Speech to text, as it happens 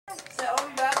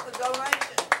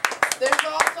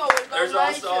There's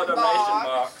also a donation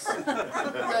box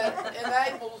that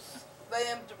enables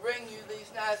them to bring you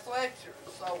these nice lectures.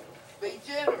 So be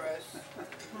generous.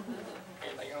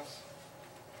 Anything else?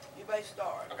 You may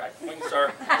start. Okay, thank you,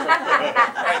 sir.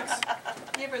 Thanks.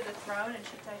 Give her the throne and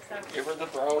she takes over. Give her the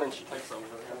throne and she takes over.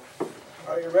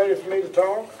 Are you ready for me to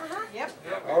talk? Yep.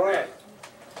 All right.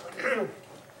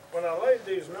 When I laid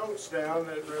these notes down,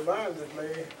 it reminded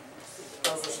me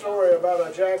of a story about a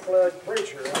jackleg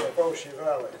preacher in the Fourche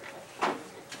Valley.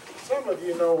 Some of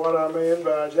you know what I mean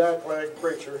by a jackleg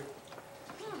preacher.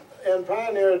 In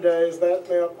pioneer days, that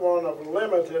meant one of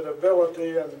limited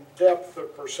ability and depth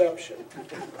of perception.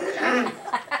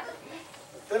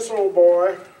 This old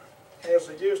boy, as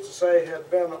he used to say, had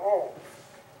been off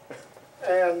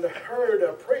and heard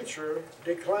a preacher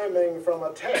declaiming from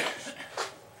a text.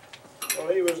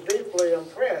 Well, he was deeply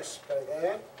impressed by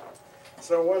that.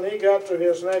 So when he got to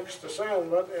his next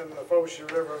assignment in the Fourche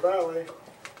River Valley,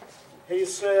 he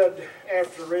said,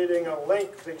 after reading a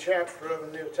lengthy chapter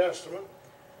of the New Testament,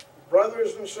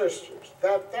 "Brothers and sisters,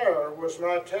 that there was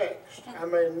my text. I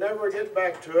may never get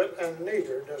back to it, and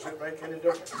neither does it make any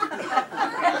difference." I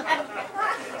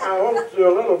hope to do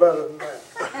a little better than that.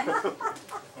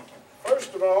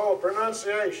 First of all,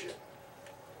 pronunciation.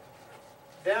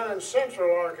 Down in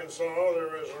central Arkansas,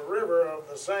 there is a river of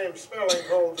the same spelling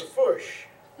called the Fourche.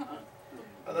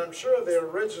 And I'm sure the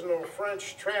original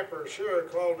French trappers here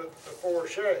called it the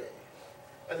Fourche.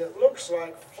 And it looks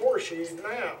like Fourche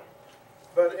now.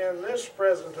 But in this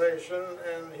presentation,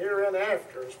 and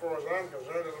hereinafter, as far as I'm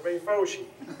concerned, it'll be Fourche.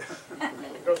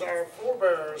 Because our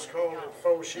forebears called it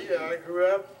Fourche. I grew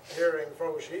up hearing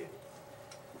Fourche.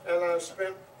 And I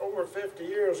spent over 50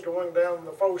 years going down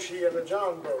the Fourche in a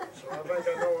john boat, so I think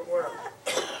I know it well.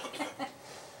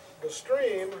 The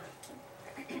stream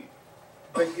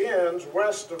begins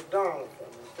west of Donovan.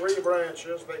 3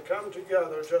 branches, they come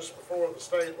together just before the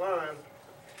state line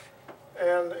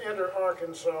and enter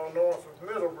Arkansas north of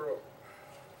Middlebrook.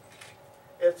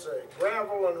 It's a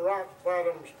gravel and rock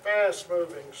bottom,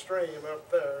 fast-moving stream up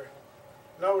there,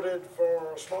 noted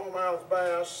for smallmouth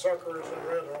bass, suckers, and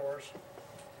redhorse.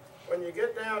 When you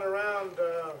get down around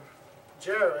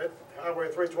Jarrett, Highway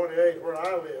 328, where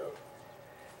I live,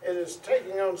 it is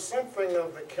taking on something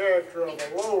of the character of a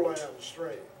lowland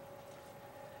stream.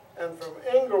 And from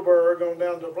Engelberg on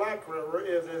down to Black River,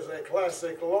 it is a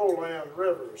classic lowland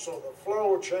river, so the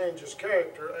flow changes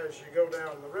character as you go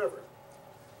down the river.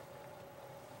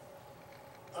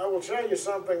 I will tell you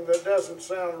something that doesn't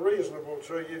sound reasonable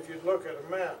to you if you look at a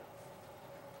map.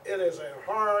 It is a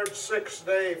hard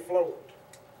 6-day float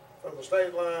from the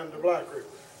state line to Black River.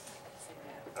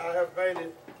 I have made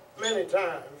it many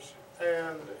times,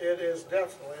 and it is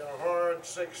definitely a hard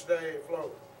 6-day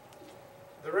float.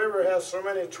 The river has so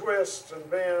many twists and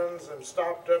bends and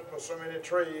stopped up with so many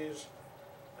trees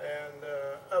and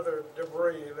other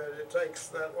debris that it takes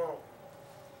that long.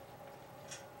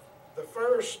 The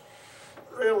first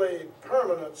really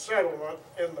permanent settlement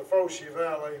in the Fourche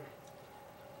Valley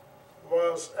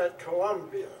was at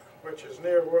Columbia, which is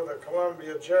near where the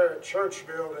Columbia Jarrett Church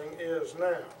building is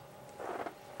now.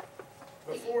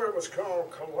 Before it was called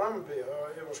Columbia,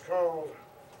 it was called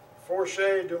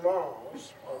Fourche du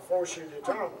Mars, or Fourche de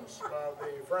Thomas, by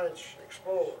the French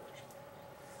explorers.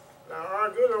 Now, our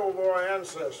good old boy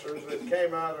ancestors that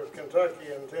came out of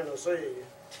Kentucky and Tennessee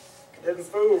didn't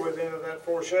fool with any of that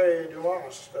Fourche du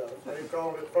Mars stuff. They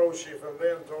called it Fourche from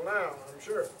then till now, I'm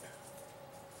sure.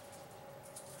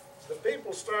 The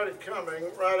people started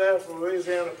coming right after the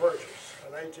Louisiana Purchase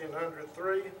in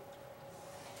 1803.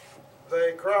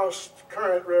 They crossed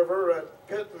Current River at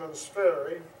Pittman's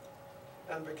Ferry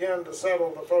and began to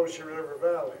settle the Fourche River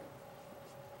Valley.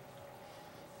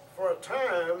 For a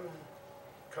time,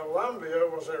 Columbia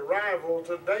was a rival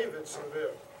to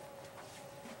Davidsonville.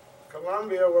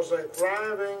 Columbia was a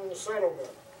thriving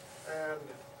settlement, and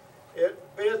it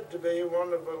bid to be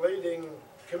one of the leading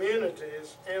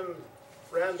communities in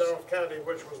Randolph County,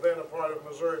 which was then a part of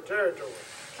Missouri Territory.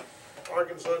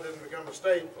 Arkansas didn't become a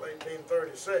state until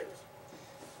 1836.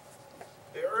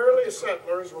 The early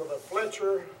settlers were the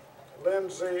Fletcher,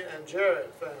 Lindsay, and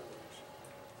Jarrett families.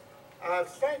 I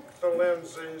think the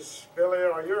Lindsays, Billy,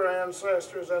 are your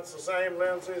ancestors. That's the same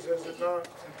Lindsays, is it not?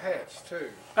 And Pat's, too.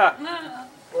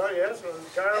 Well, yes,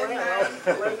 Carolyn,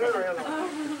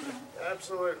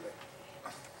 absolutely.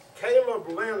 Caleb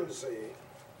Lindsay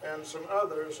and some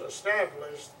others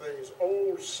established these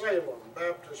Old Salem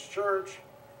Baptist Church.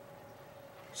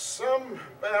 Some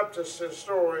Baptist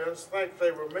historians think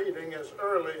they were meeting as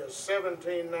early as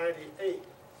 1798,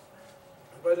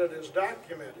 but it is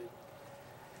documented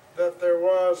that there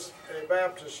was a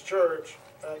Baptist church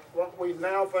at what we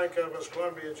now think of as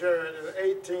Columbia Jarrett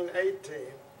in 1818,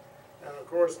 and of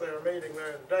course they are meeting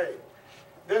there today.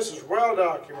 This is well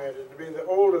documented to be the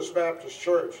oldest Baptist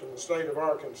church in the state of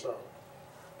Arkansas.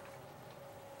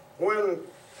 When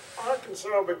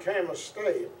Arkansas became a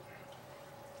state,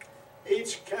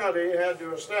 each county had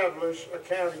to establish a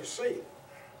county seat.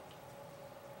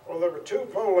 Well, there were two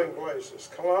polling places,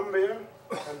 Columbia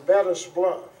and Bettis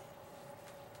Bluff.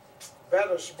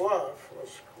 Bettis Bluff was,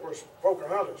 of course,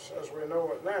 Pocahontas, as we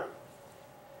know it now.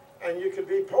 And you could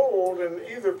be polled in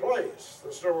either place,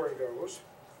 the story goes.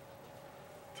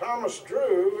 Thomas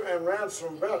Drew and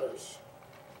Ransom Bettis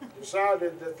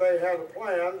decided that they had a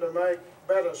plan to make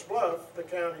Bettis Bluff the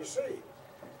county seat.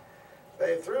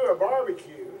 They threw a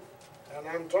barbecue, and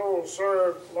I'm told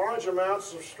served large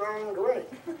amounts of strong drink.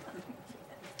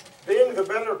 Being the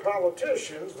better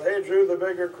politicians, they drew the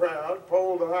bigger crowd,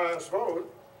 polled the highest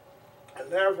vote, and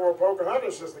therefore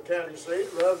Pocahontas is the county seat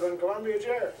rather than Columbia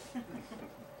Jarrett.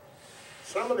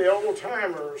 Some of the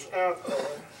old-timers out there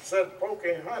said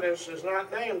Pocahontas is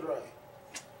not named right.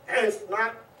 And it's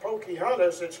not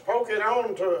Pocahontas, it's poke it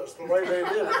on to us, the way they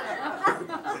did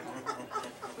it.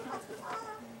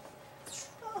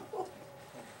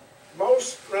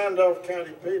 Most Randolph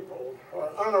County people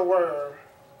are unaware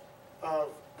of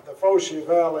the Fourche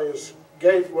Valley's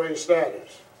gateway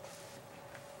status.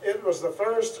 It was the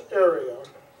first area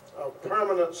of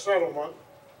permanent settlement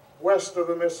west of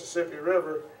the Mississippi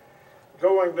River,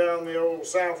 going down the old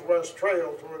southwest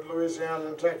trail toward Louisiana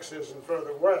and Texas and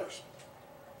further west.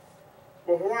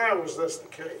 Well, why was this the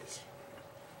case?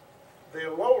 The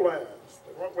lowlands,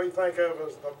 what we think of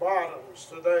as the bottoms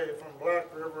today from Black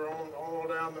River on all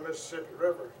down the Mississippi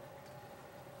River,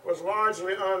 was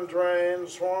largely undrained,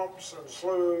 swamps and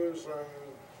sloughs and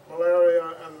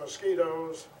malaria and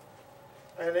mosquitoes,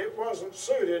 and it wasn't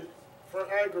suited for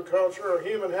agriculture or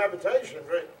human habitation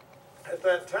at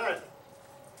that time.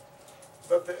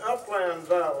 But the upland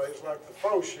valleys like the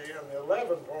Fourche and the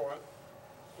 11 Point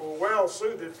were well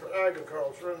suited for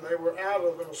agriculture, and they were out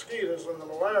of the mosquitoes and the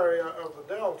malaria of the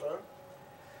delta,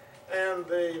 and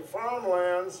the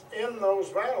farmlands in those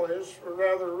valleys were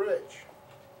rather rich.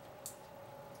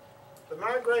 The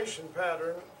migration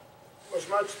pattern was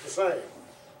much the same,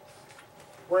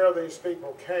 where these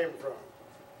people came from.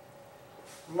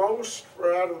 Most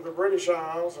were out of the British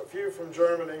Isles, a few from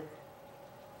Germany.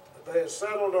 They had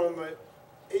settled on the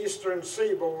eastern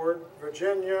seaboard,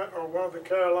 Virginia or one of the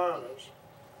Carolinas,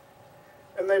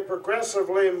 and they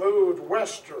progressively moved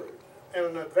westward in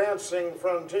an advancing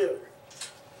frontier.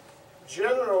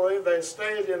 Generally, they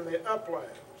stayed in the uplands,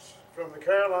 from the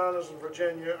Carolinas and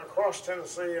Virginia across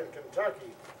Tennessee and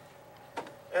Kentucky,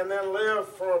 and then lived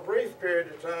for a brief period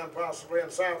of time, possibly in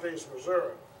southeast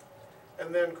Missouri,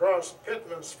 and then crossed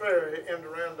Pittman's Ferry into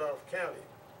Randolph County.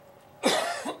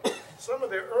 Some of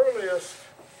the earliest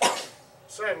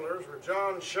settlers were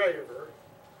John Shaver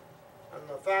and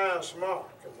Matthias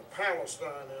Mock in the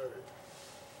Palestine area.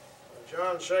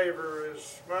 John Shaver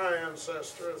is my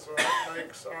ancestor, so that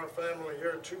makes our family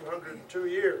here 202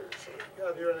 years. So he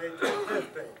got here in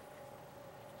 1815.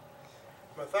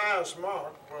 Matthias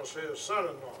Mock was his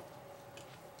son-in-law.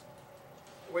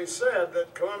 We said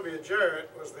that Columbia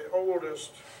Jarrett was the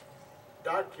oldest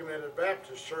documented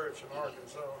Baptist church in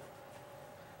Arkansas.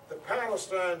 The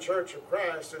Palestine Church of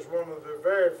Christ is one of the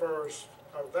very first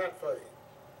of that faith.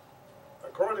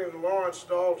 According to Lawrence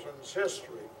Dalton's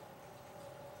history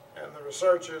and the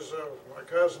researches of my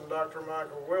cousin Dr.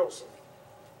 Michael Wilson,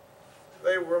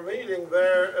 they were meeting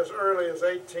there as early as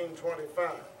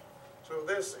 1825. So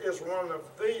this is one of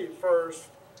the first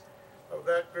of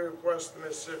that group west of the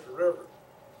Mississippi River.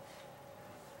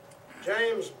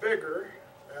 James Bigger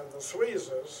and the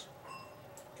Sweezes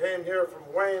came here from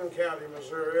Wayne County,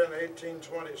 Missouri in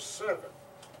 1827.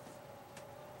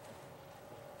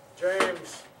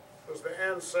 James was the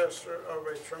ancestor of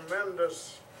a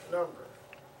tremendous number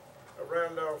of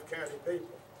Randolph County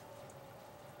people.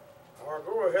 I'll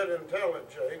go ahead and tell it,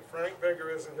 Jake. Frank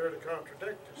Bigger isn't here to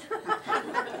contradict us.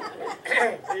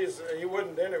 He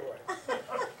wouldn't anyway.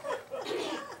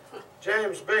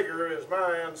 James Bigger is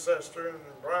my ancestor, and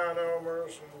Brian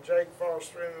Elmers and Jake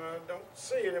Foster, and I don't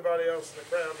see anybody else in the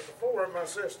crowd, but the four of my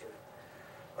sister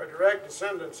are direct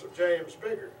descendants of James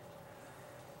Bigger.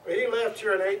 But he left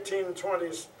here in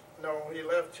 1820s, no, he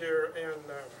left here in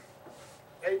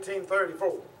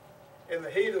 1834, in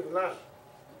the heat of the night,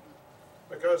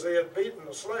 because he had beaten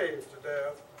a slave to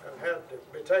death and had to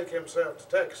betake himself to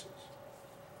Texas.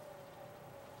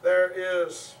 There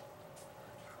is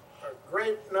a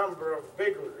great number of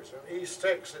Biglers in East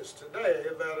Texas today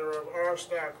that are of our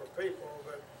stock of people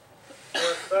that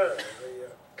went there.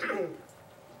 The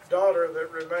daughter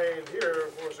that remained here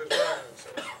was his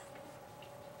grandson.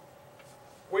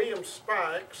 William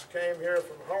Spikes came here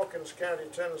from Hawkins County,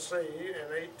 Tennessee in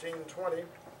 1820.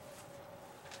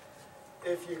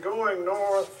 If you're going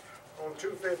north on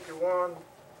 251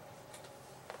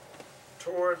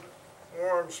 toward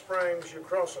Warm Springs, you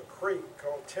cross a creek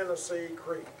called Tennessee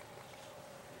Creek.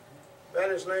 That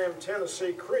is named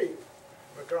Tennessee Creek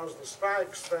because the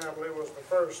Spikes family was the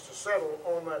first to settle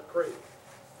on that creek.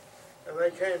 And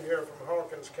they came here from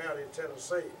Hawkins County,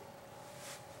 Tennessee.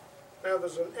 Now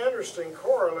there's an interesting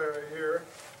corollary here.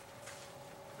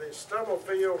 The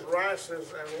Stubblefields,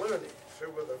 Rices, and Loonies,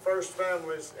 who were the first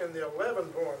families in the 11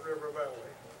 Point River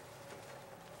Valley.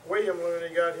 William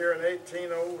Looney got here in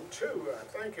 1802, I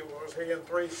think it was, he and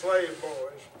 3 slave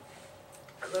boys.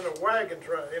 And then a wagon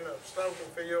train of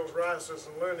Stubblefields, Rices,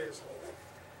 and Loonies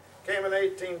came in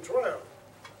 1812.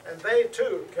 And they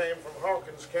too came from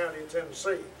Hawkins County,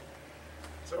 Tennessee.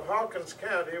 So Hawkins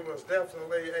County was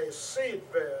definitely a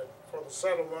seedbed for the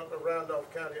settlement of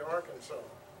Randolph County, Arkansas.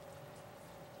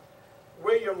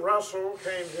 William Russell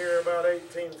came here about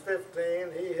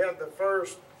 1815. He had the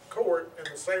first court in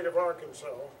the state of Arkansas.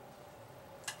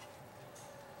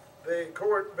 The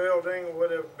court building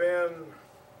would have been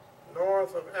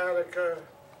north of Attica,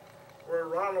 where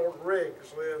Ronald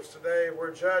Riggs lives today,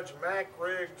 where Judge Mack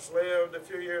Riggs lived a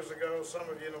few years ago. Some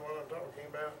of you know what I'm talking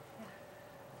about.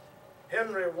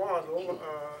 Henry Waddle,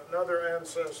 another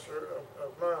ancestor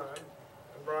of mine,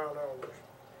 and Brown Elders,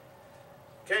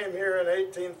 came here in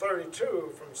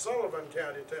 1832 from Sullivan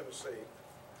County, Tennessee.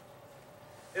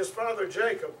 His father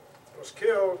Jacob was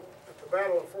killed at the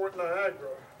Battle of Fort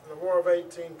Niagara in the War of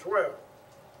 1812.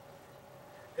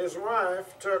 His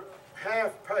wife took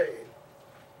half paid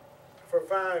for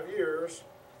 5 years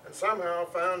and somehow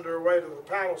found her way to the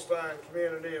Palestine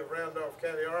community of Randolph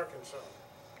County, Arkansas.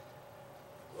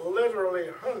 Literally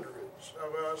hundreds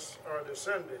of us are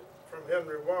descended from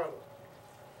Henry Waddle.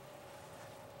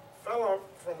 A fellow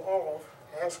from Off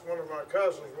asked one of my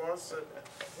cousins once, said,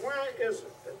 why is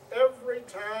it that every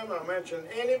time I mention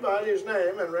anybody's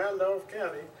name in Randolph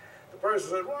County, the person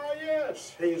said, why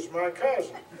yes, he's my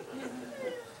cousin.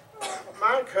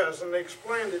 My cousin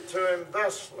explained it to him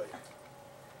thusly.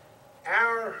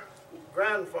 Our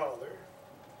grandfather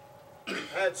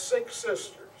had 6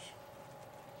 sisters.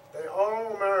 They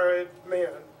all married men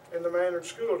in the Maynard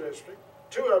School District.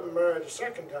 2 of them married a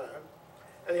second time,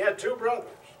 and he had 2 brothers.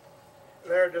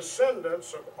 They're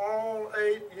descendants of all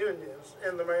 8 unions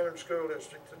in the Maynard School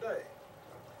District today.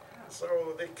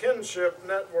 So the kinship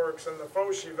networks in the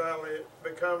Fourche Valley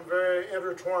become very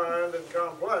intertwined and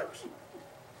complex.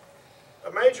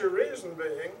 A major reason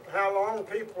being how long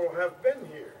people have been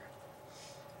here.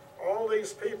 All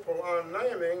these people I'm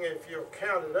naming, if you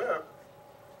count it up,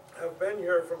 have been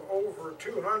here from over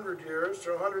 200 years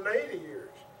to 180 years.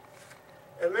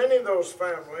 And many of those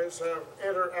families have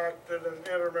interacted and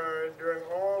intermarried during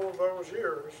all of those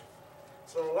years.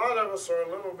 So a lot of us are a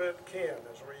little bit kin,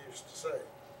 as we used to say.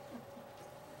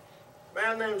 A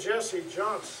man named Jesse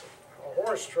Johnson, a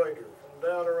horse trader from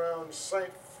down around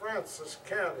St. Francis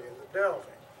County in the Delta,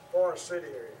 Forest City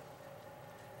area,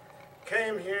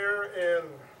 came here in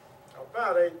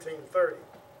about 1830.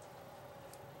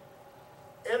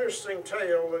 Interesting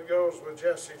tale that goes with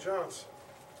Jesse Johnson.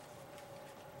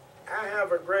 I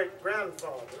have a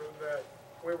great-grandfather that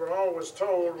we were always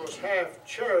told was half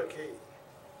Cherokee,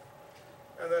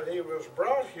 and that he was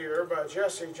brought here by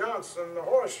Jesse Johnson, the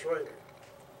horse trader.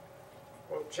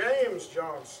 Well, James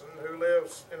Johnson, who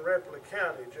lives in Ripley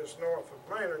County, just north of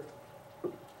Maynard,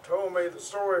 told me the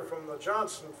story from the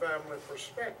Johnson family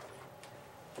perspective.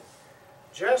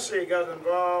 Jesse got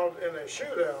involved in a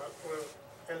shootout with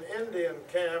an Indian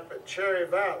camp at Cherry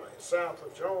Valley, south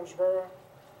of Jonesboro.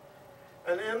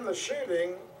 And in the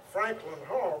shooting, Franklin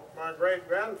Hawk, my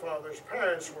great-grandfather's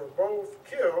parents, were both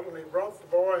killed, and he brought the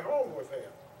boy home with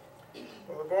him.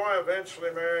 Well, the boy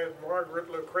eventually married Margaret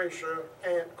Lucretia,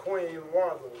 Aunt Queen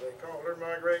Waddle. They called her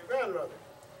my great-grandmother.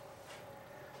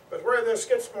 But where this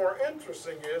gets more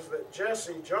interesting is that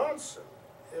Jesse Johnson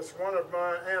is one of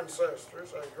my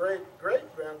ancestors, a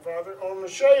great-great-grandfather on the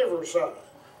Shaver side.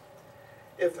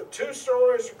 If the 2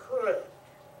 stories are correct,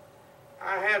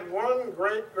 I had one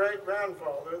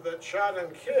great-great-grandfather that shot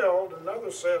and killed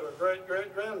another set of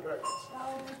great-great-grandparents.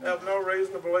 I have no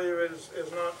reason to believe it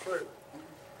is not true.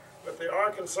 But the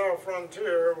Arkansas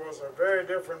frontier was a very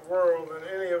different world than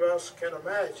any of us can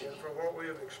imagine from what we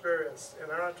have experienced in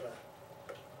our time.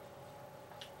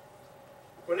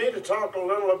 We need to talk a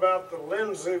little about the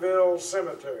Lindsayville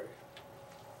Cemetery.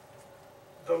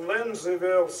 The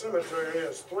Lindsayville Cemetery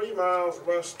is 3 miles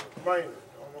west of Maynard,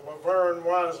 on Laverne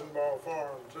Weisenbaugh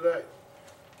Farm today.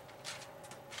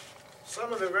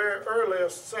 Some of the very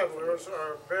earliest settlers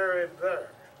are buried there.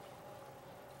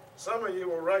 Some of you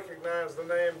will recognize the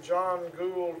name John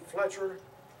Gould Fletcher,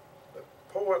 the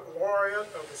poet laureate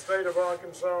of the state of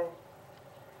Arkansas.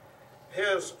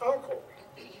 His uncle,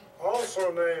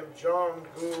 also named John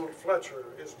Gould Fletcher,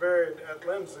 is buried at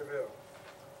Lindsayville.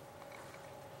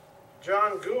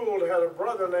 John Gould had a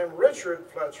brother named Richard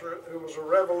Fletcher who was a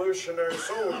Revolutionary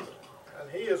soldier,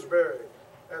 and he is buried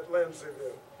at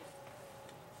Lindsayville.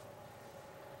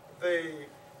 The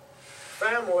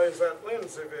families at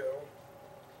Lindsayville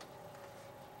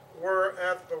were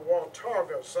at the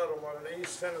Watauga settlement in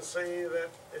East Tennessee. That,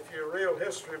 if you're a real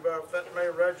history buff, that may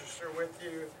register with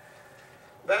you.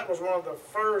 That was one of the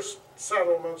first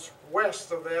settlements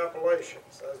west of the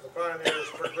Appalachians as the pioneers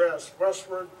progressed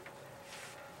westward.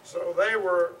 So they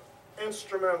were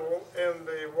instrumental in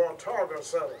the Watauga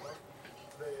settlement,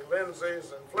 the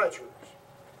Lindsays and Fletchers.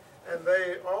 And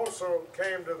they also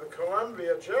came to the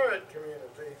Columbia Jarrett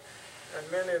community,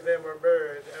 and many of them are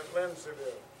buried at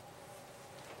Lindsayville.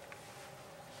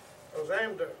 I was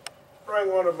aimed to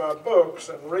bring one of my books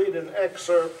and read an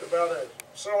excerpt about a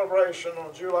celebration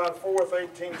on July 4th,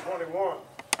 1821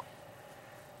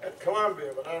 at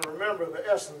Columbia, but I remember the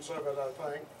essence of it, I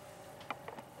think.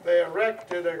 They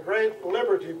erected a great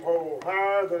liberty pole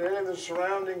higher than any of the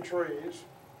surrounding trees.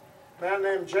 A man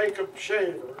named Jacob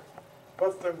Shaver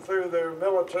put them through their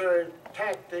military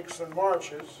tactics and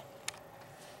marches,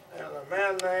 and a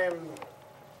man named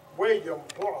William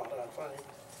Plott, I think,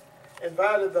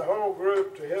 invited the whole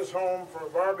group to his home for a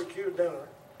barbecue dinner.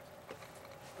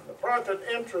 And the part that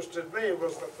interested me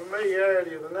was the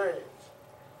familiarity of the names.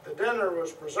 The dinner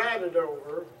was presided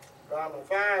over by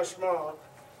Matthias Mock,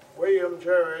 William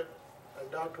Jarrett,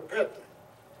 and Dr. Pittman.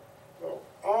 Well,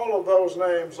 all of those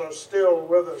names are still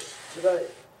with us today,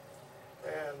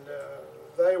 and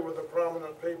they were the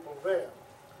prominent people then.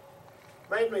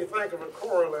 Made me think of a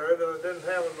corollary that I didn't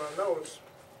have in my notes.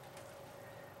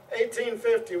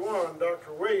 1851,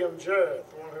 Dr. William Jarrett,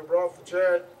 the one who brought the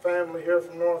Jarrett family here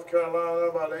from North Carolina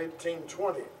about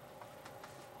 1820.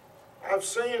 I've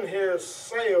seen his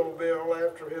sale bill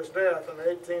after his death in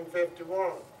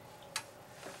 1851.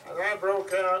 And I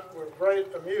broke out with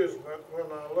great amusement when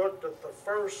I looked at the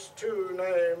first two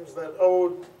names that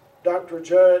owed Dr.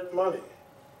 Jarrett money.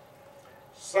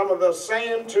 Some of the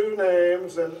same two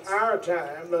names in our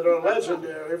time that are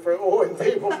legendary for owing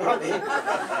people money.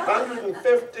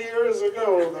 150 years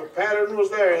ago, the pattern was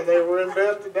there. They were in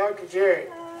debt to Dr.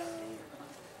 Jarrett.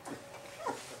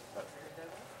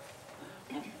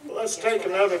 Let's take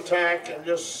another tack and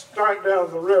just start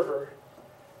down the river.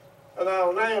 And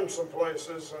I'll name some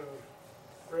places and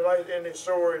relate any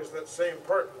stories that seem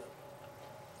pertinent.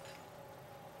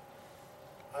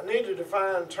 I need to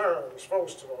define terms,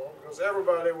 first of all, because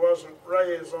everybody wasn't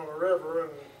raised on a river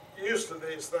and used to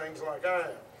these things like I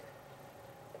am.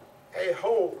 A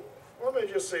hole. Let me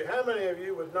just see, how many of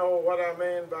you would know what I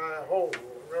mean by a hole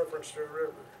in reference to a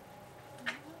river?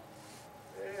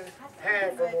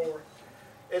 Half or more.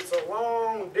 It's a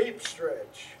long, deep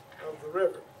stretch of the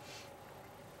river.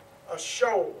 A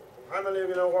shoal. How many of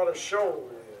you know what a shoal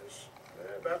is?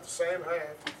 About the same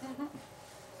half.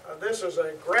 This is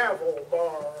a gravel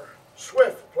bar,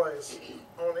 swift place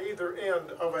on either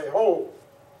end of a hole.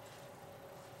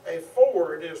 A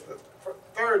ford is the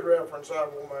third reference I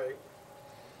will make.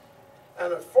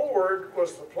 And a ford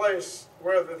was the place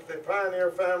where the pioneer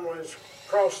families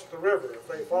crossed the river. If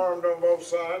they farmed on both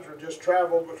sides or just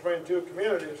traveled between two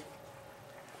communities.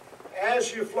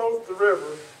 As you float the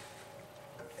river,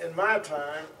 in my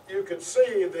time, you could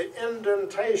see the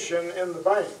indentation in the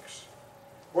banks,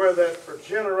 where that for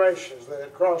generations they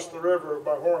had crossed the river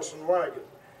by horse and wagon.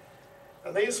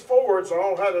 And these fords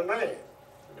all had a name,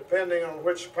 depending on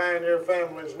which pioneer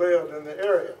families lived in the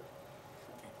area.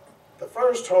 The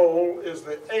first hole is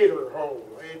the Ator Hole,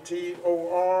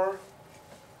 A-T-O-R,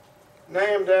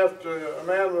 named after a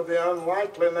man with the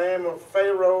unlikely name of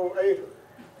Pharaoh Ator.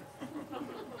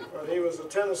 But he was a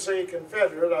Tennessee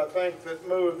Confederate, I think, that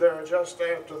moved there just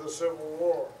after the Civil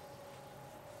War.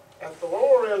 At the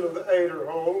lower end of the Ator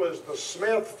Hole is the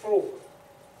Smith Ford,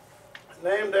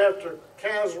 named after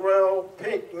Caswell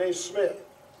Pinckney Smith.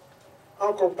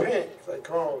 Uncle Pink, they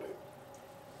called him.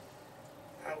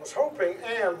 I was hoping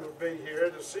Ann would be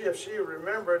here to see if she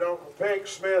remembered Uncle Pink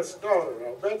Smith's daughter.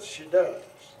 I'll bet she does.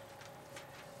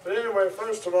 But anyway,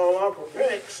 first of all, Uncle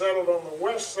Pink settled on the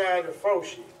west side of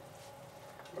Fourche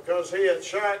because he had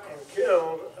shot and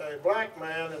killed a black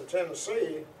man in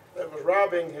Tennessee that was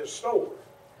robbing his store.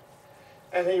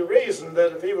 And he reasoned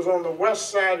that if he was on the west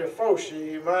side of Fourche,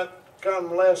 he might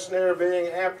come less near being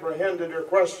apprehended or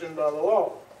questioned by the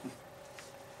law.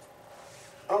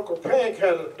 Uncle Pink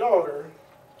had a daughter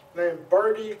named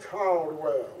Bertie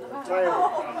Caldwell.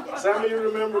 Some of you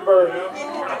remember Bertie.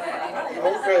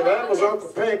 Okay, that was Uncle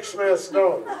Pink Smith's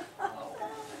daughter.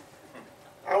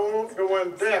 I won't go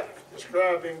in depth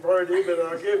describing Bertie, but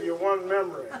I'll give you one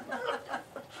memory.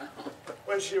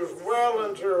 When she was well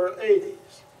into her 80s,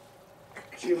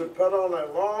 she would put on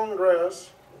a long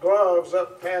dress, gloves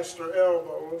up past her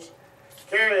elbows,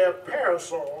 carry a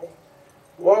parasol,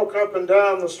 walk up and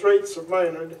down the streets of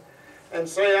Maynard, and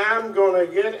say, I'm going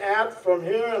to get out from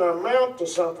here and amount to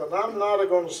something. I'm not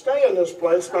going to stay in this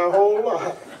place my whole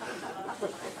life.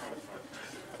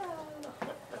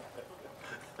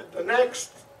 The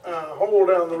next hole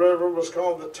down the river was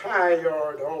called the tie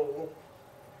yard hole.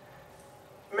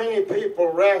 Many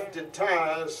people rafted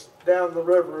ties down the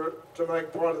river to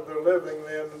make part of their living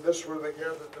then, and this is where they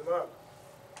gathered them up.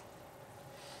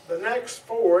 The next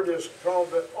ford is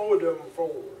called the Odom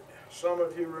Ford. Some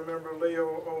of you remember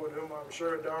Leo Odom, I'm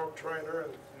sure a dog trainer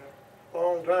and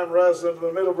long-time resident of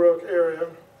the Middlebrook area.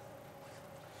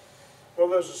 Well,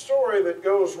 there's a story that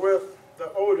goes with the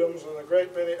Odoms and a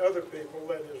great many other people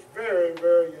that is very,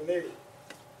 very unique.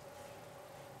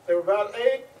 There were about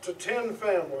 8 to 10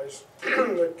 families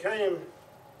that came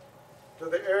to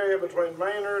the area between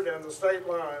Maynard and the state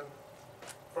line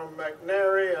from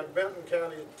McNairy and Benton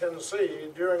County, Tennessee,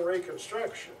 during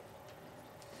Reconstruction.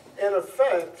 In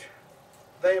effect,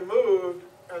 they moved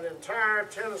an entire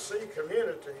Tennessee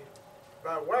community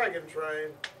by wagon train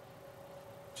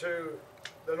to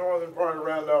the northern part of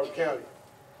Randolph County.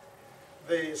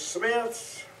 The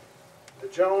Smiths, the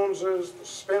Joneses, the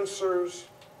Spencers,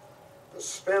 the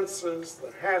Spences,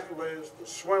 the Hatleys, the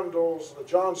Swindles, the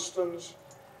Johnstons,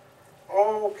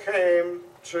 all came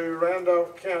to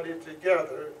Randolph County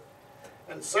together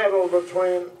and settled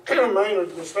between Maynard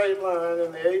and the state line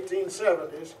in the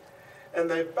 1870s, and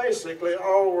they basically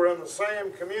all were in the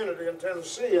same community in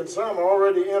Tennessee, and some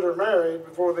already intermarried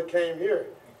before they came here.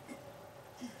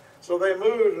 So they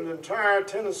moved an entire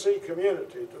Tennessee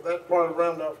community to that part of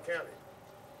Randolph County.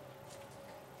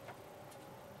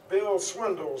 Bill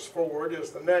Swindle's Ford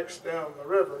is the next down the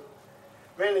river.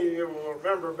 Many of you will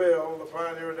remember Bill, the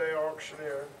Pioneer Day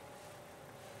auctioneer.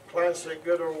 Classic,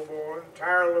 good old boy,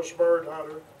 tireless bird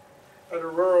hunter, had a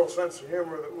rural sense of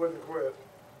humor that wouldn't quit.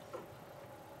 I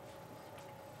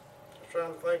was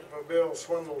trying to think of a Bill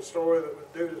Swindle story that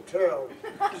would do to tell.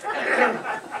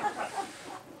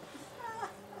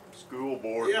 School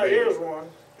board Yeah, meeting. here's one.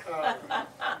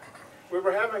 We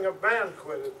were having a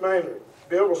banquet at Maynard.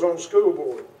 Bill was on school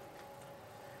board.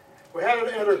 We had an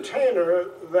entertainer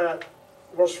that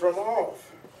was from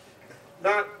off,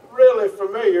 not really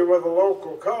familiar with the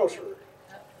local culture.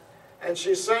 And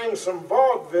she sang some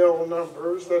vaudeville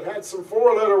numbers that had some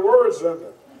 4-letter words in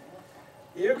them.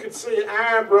 You could see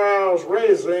eyebrows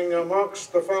raising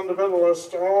amongst the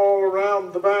fundamentalists all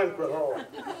around the banquet hall.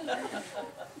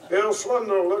 Bill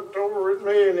Swindle looked over at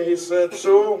me and he said,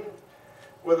 Sewell,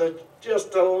 with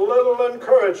just a little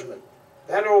encouragement,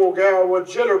 that old gal would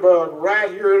jitterbug right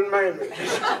here in Maynard.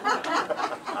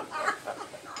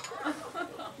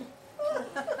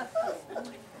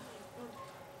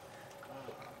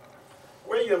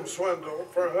 William Swindle,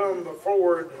 for whom the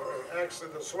Ford, actually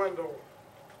the Swindle,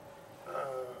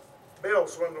 Bill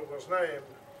Swindle was named,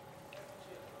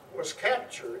 was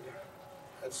captured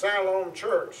at Siloam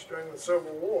Church during the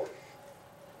Civil War.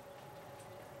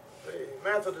 The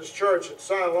Methodist Church at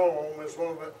Siloam is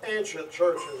one of the ancient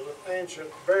churches with ancient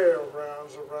burial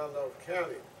grounds of Randolph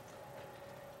County.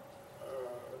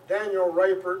 Daniel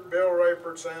Rapert, Bill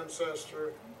Rapert's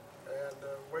ancestor, and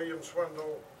William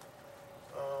Swindle,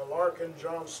 Larkin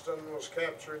Johnston was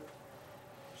captured.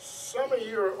 Some of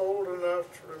you are old enough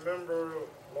to remember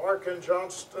Larkin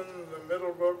Johnston, the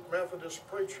Middlebrook Methodist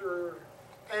preacher.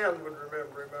 Ann would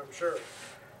remember him, I'm sure.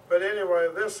 But anyway,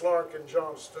 this Larkin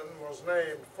Johnston was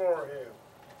named for him.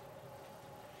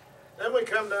 Then we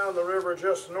come down the river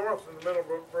just north of the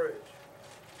Middlebrook Bridge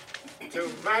to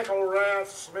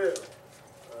McElrath's Mill.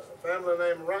 A family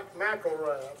named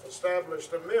McElrath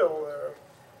established a mill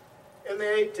there in the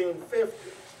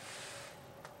 1850s.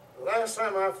 The last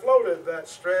time I floated that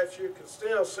stretch, you could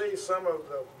still see some of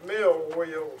the mill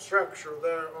wheel structure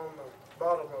there on the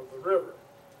bottom of the river.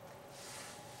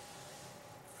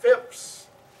 Phipps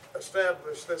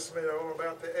established this mill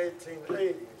about the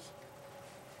 1880s,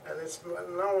 and it's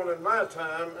known in my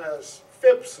time as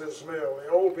Phipps's Mill.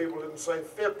 The old people didn't say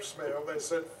Phipps Mill, they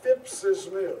said Phipps's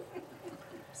Mill,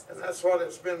 and that's what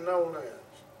it's been known as.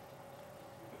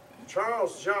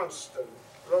 Charles Johnston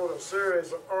wrote a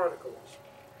series of articles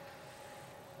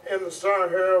in the Star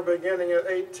Herald beginning at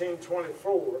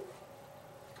 1824,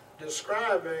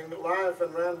 describing life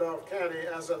in Randolph County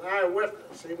as an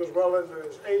eyewitness. He was well into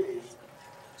his 80s.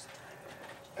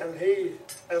 And he,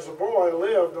 as a boy,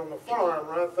 lived on the farm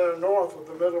right there north of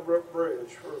the Middlebrook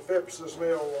Bridge, where Phipps's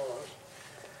mill was.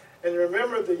 And he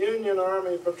remembered the Union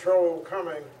Army patrol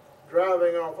coming,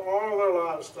 driving off all their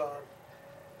livestock,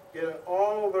 getting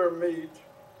all their meat,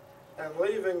 and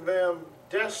leaving them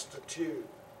destitute.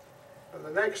 And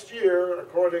the next year,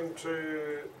 according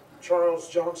to Charles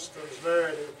Johnston's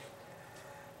narrative,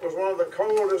 was one of the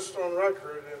coldest on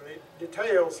record, and he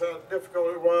details how difficult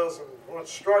it was and what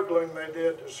struggling they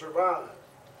did to survive.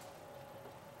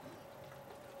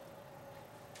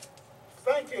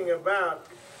 Thinking about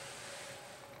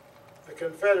the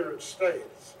Confederate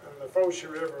States and the Fourche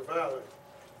River Valley,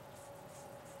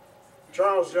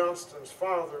 Charles Johnston's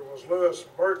father was Lewis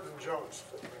Burton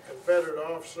Johnston, a Confederate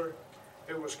officer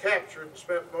who was captured and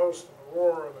spent most of the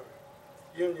war in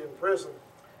a Union prison.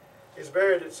 He's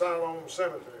buried at Siloam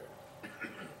Cemetery.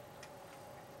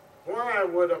 Why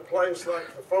would a place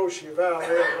like the Fourche Valley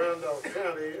in Randolph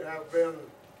County have been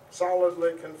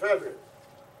solidly Confederate?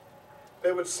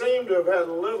 They would seem to have had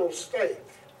little stake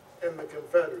in the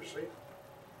Confederacy.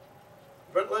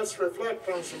 But let's reflect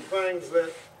on some things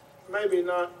that maybe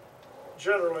not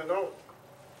generally known.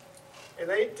 In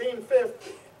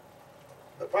 1850,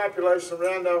 the population of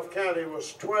Randolph County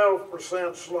was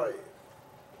 12% slave.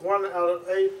 1 out of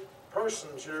 8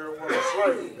 persons here were a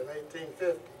slave in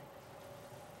 1850.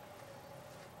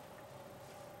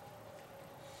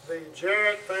 The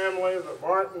Jarrett family, the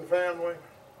Martin family,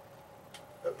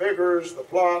 the Biggers, the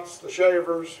Plots, the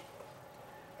Shavers,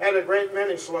 had a great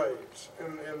many slaves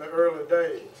in the early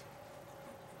days.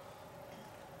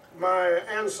 My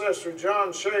ancestor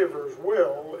John Shaver's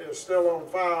will is still on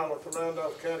file at the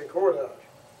Randolph County Courthouse.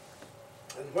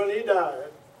 And when he died,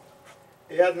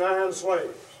 he had 9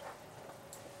 slaves.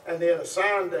 And he had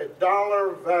assigned a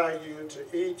dollar value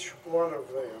to each one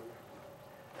of them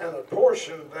and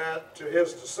apportioned that to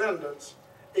his descendants,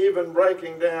 even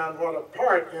breaking down what a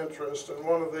part interest in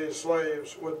one of these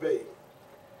slaves would be.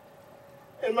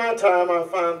 In my time, I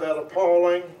find that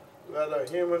appalling, that a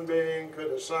human being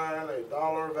could assign a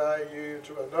dollar value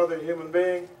to another human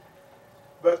being,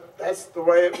 but that's the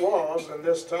way it was in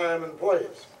this time and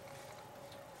place.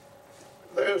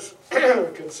 There's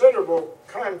considerable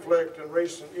conflict in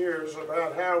recent years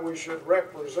about how we should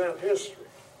represent history.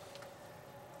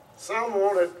 Some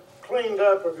want it cleaned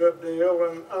up a good deal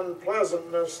and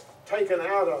unpleasantness taken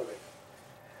out of it.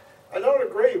 I don't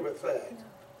agree with that.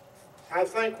 I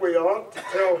think we ought to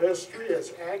tell history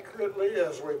as accurately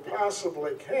as we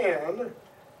possibly can,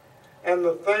 and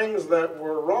the things that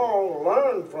were wrong,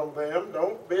 learn from them.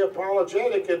 Don't be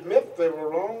apologetic, admit they were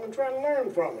wrong, and try to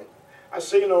learn from it. I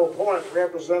see no point in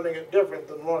representing it different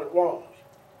than what it was.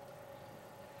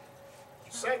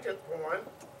 Second point,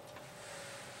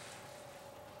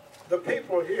 the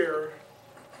people here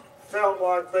felt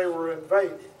like they were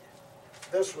invaded.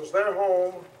 This was their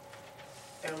home,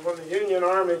 and when the Union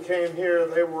Army came here,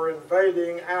 they were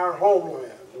invading our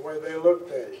homeland, the way they looked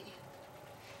at it.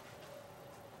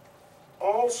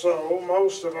 Also,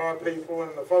 most of our people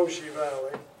in the Fourche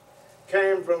Valley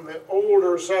came from the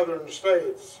older southern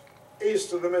states,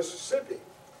 east of the Mississippi.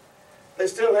 They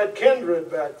still had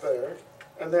kindred back there,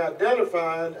 and they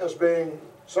identified as being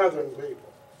southern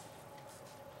people.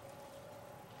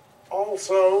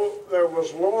 Also, there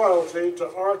was loyalty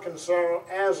to Arkansas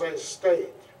as a state.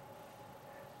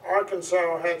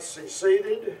 Arkansas had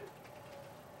seceded,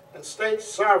 and state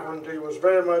sovereignty was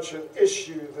very much an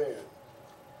issue then.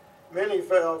 Many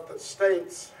felt that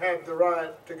states had the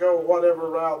right to go whatever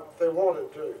route they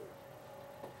wanted to.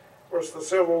 Of course, the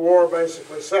Civil War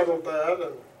basically settled that,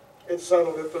 and it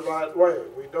settled it the right way.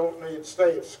 We don't need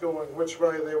states going which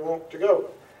way they want to go.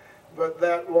 But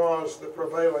that was the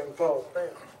prevailing thought then.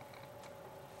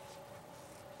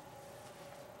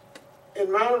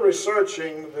 In my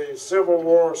researching the Civil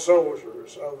War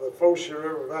soldiers of the Fourche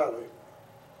River Valley,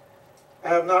 I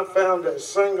have not found a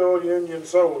single Union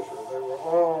soldier. They were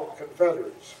all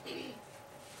Confederates.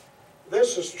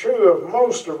 This is true of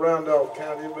most of Randolph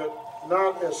County, but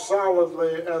not as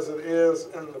solidly as it is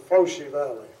in the Fourche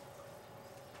Valley.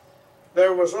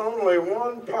 There was only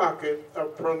one pocket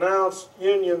of pronounced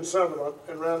Union sentiment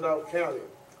in Randolph County,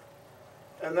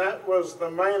 and that was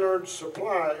the Maynard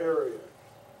Supply area.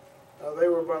 Now, they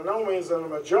were by no means in a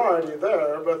majority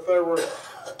there, but there were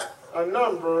a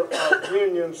number of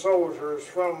Union soldiers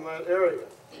from that area.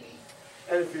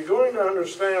 And if you're going to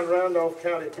understand Randolph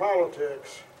County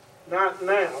politics, not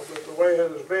now, but the way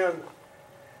it has been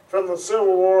from the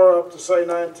Civil War up to, say,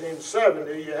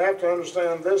 1970, you have to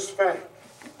understand this fact.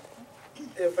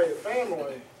 If a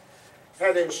family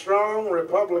had a strong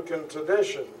Republican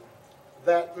tradition,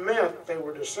 that meant they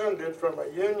were descended from a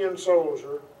Union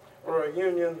soldier or a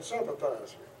Union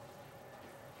sympathizer.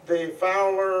 The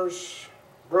Fowlers,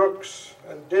 Brooks,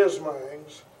 and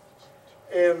Dismangs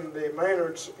in the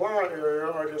Maynard Supply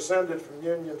area are descended from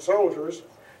Union soldiers,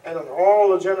 and in all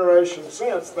the generations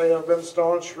since, they have been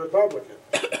staunch Republican.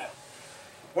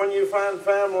 When you find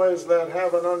families that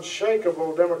have an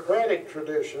unshakable Democratic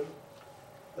tradition,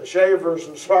 the Shavers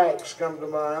and Spikes come to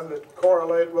mind that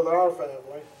correlate with our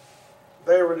family.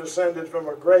 They were descended from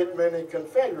a great many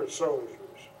Confederate soldiers.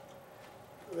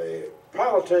 The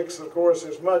politics, of course,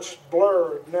 is much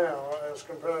blurred now as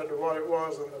compared to what it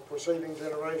was in the preceding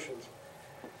generations.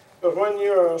 But when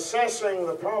you're assessing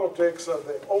the politics of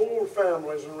the old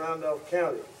families in Randolph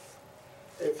County,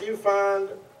 if you find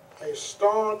a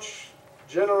staunch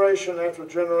generation after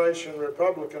generation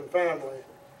Republican family,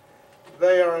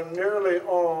 they are nearly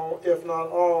all, if not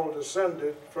all,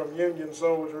 descended from Union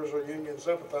soldiers or Union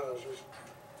sympathizers.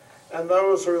 And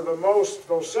those who are the most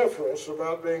vociferous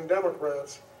about being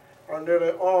Democrats are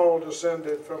nearly all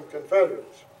descended from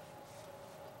Confederates.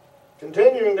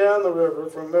 Continuing down the river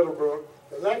from Middlebrook,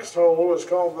 the next hole is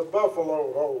called the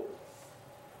Buffalo Hole.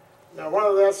 Now,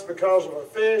 whether that's because of a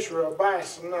fish or a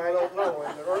bison, I don't know.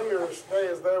 In the earlier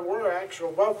days, there were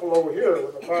actual buffalo here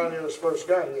when the pioneers first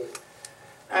got here.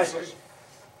 I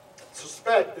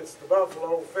suspect it's the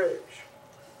buffalo fish.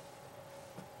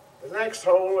 The next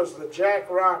hole is the Jack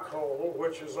Rock Hole,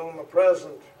 which is on the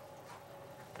present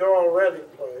Doyle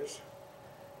Reddick place.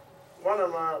 One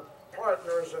of my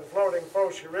partners in floating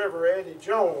Fourche River, Eddie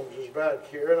Jones, is back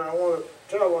here, and I want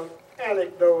to tell an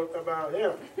anecdote about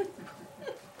him.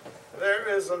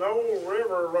 There is an old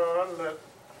river run that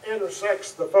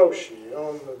intersects the Fourche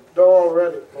on the Doyle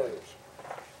Reddick place.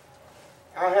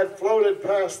 I had floated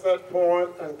past that point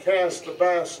and cast a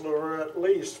bass lure at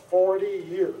least 40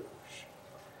 years.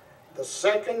 The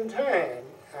second time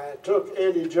I took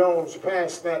Eddie Jones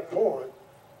past that point,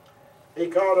 he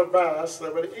caught a bass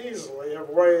that would easily have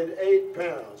weighed 8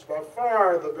 pounds, by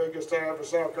far the biggest I ever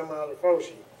saw come out of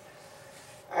Fourche.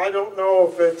 I don't know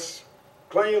if it's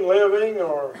clean living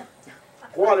or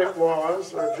what it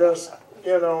was, or just,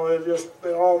 you know,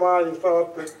 the Almighty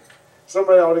thought that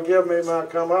somebody ought to give me my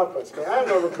comeuppance. But I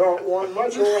never caught one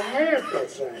much over half that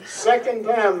size. Second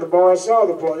time the boy saw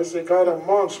the place, he caught a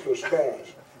monstrous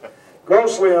bass.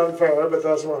 Grossly unfair, but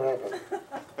that's what happened.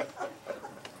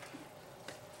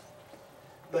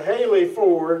 The Haley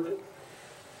Ford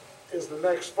is the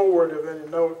next ford of any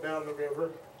note down the river.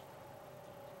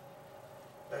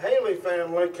 The Haley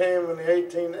family came in the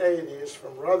 1880s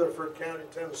from Rutherford County,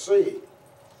 Tennessee.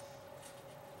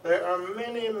 There are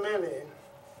many, many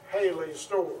Haley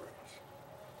stories.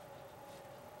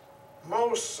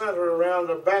 Most center around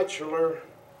a bachelor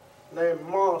named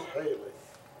Mont Haley.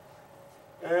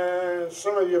 And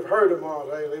some of you have heard of Mont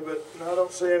Haley, but I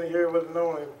don't see any here would have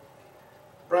known him.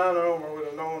 Brian Omer would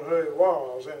have known who he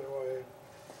was anyway.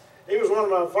 He was one of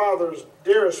my father's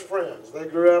dearest friends. They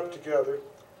grew up together.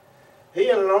 He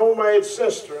and an old maid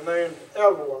sister named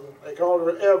Evelyn, they called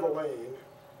her Eveline,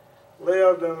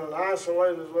 lived in an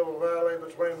isolated little valley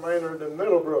between Maynard and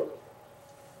Middlebrook.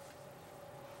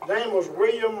 His name was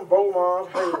William Beaumont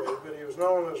Haley, but he was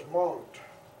known as Mont.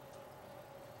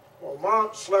 Well,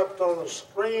 Mont slept on a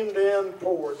screened-in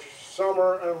porch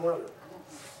summer and winter.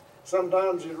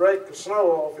 Sometimes he'd rake the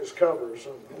snow off his covers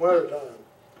in the wintertime.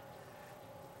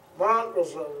 Mont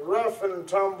was a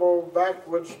rough-and-tumble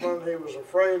backwoodsman. He was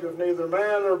afraid of neither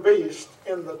man or beast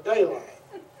in the daylight.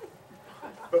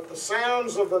 But the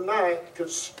sounds of the night could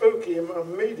spook him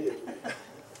immediately.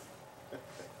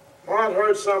 Mont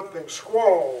heard something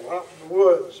squall out in the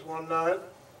woods one night,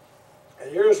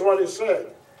 and here's what he said.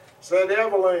 He said,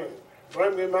 "Eveline,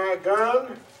 bring me my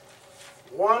gun,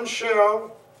 one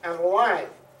shell, and a light,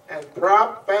 and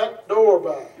prop that door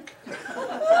back."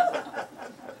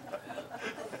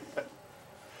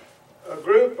 A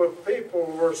group of people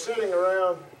were sitting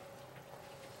around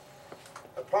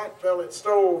a pot-bellied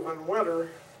stove in winter.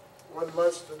 Wasn't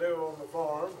much to do on the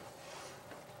farm.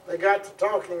 They got to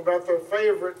talking about their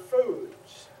favorite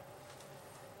foods.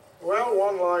 Well,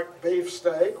 one liked beef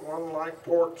steak, one liked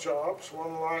pork chops,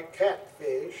 one liked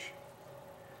catfish.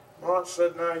 Mont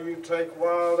said, "Now you take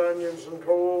wild onions and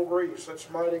cold grease. That's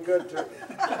mighty good to me."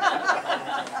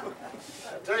 I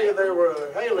tell you,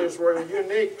 the Haleys were a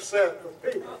unique set of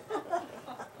people.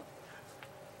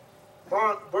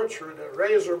 Mont butchered a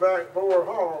razorback boar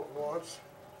hog once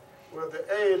with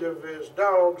the aid of his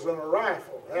dogs and a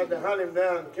rifle. Had to hunt him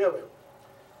down and kill him.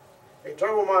 He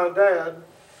told my dad,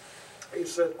 he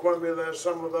said, Quimby, there's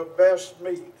some of the best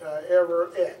meat I ever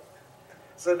ate.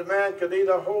 Said the man could eat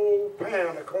a whole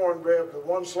pan of cornbread with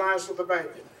one slice of the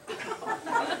bacon.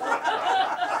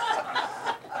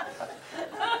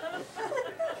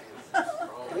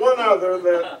 One other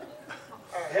that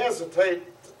I hesitate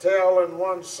to tell in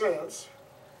one sense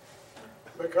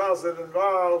because it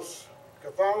involves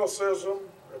Catholicism,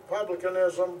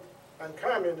 Republicanism, and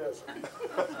communism.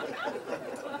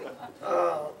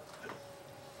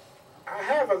 I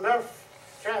have enough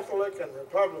Catholic and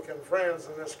Republican friends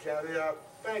in this county. I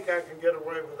think I can get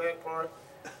away with that part.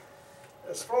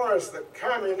 As far as the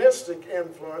communistic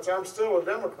influence, I'm still a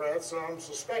Democrat, so I'm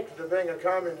suspected of being a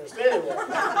communist anyway. Just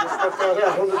put that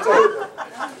out on the table.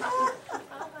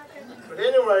 But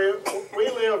anyway, we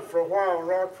lived for a while in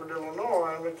Rockford,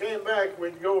 Illinois, and we came back,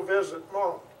 we'd go visit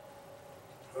Mont.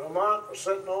 Well, Mont was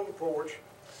sitting on the porch,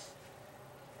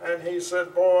 and he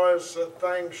said, boys, the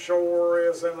thing sure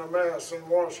is in a mess in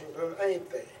Washington, ain't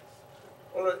they?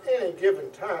 Well, at any given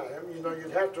time, you know,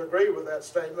 you'd have to agree with that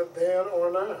statement then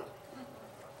or now.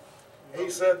 He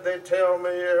said, they tell me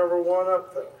everyone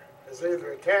up there is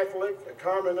either a Catholic, a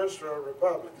communist, or a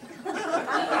Republican.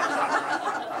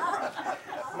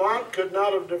 Mont could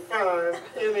not have defined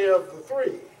any of the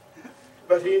three,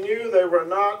 but he knew they were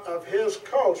not of his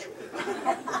culture,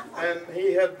 and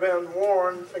he had been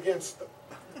warned against them.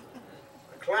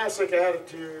 A classic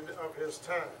attitude of his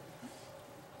time.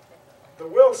 The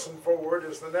Wilson Ford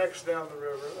is the next down the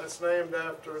river. That's named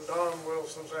after Don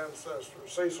Wilson's ancestor,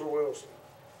 Cecil Wilson.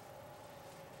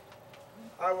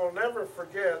 I will never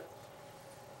forget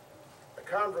a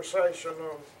conversation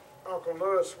on Uncle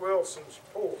Lewis Wilson's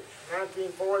porch,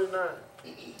 1949.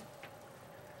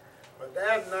 My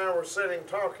dad and I were sitting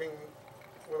talking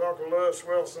with Uncle Lewis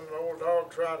Wilson in the old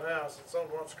dog trot house. It's on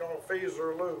what's called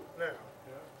Feeser Loop now.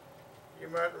 You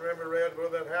might remember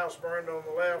Redwood, that house burned on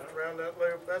the left around that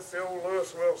loop. That's the old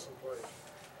Lewis Wilson place.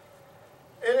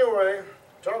 Anyway,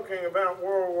 talking about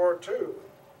World War II,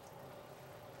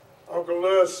 Uncle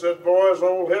Lewis said, boys,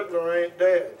 old Hitler ain't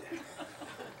dead.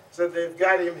 Said they've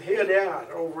got him hid out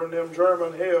over in them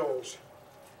German hills.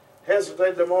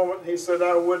 Hesitated a moment, and he said,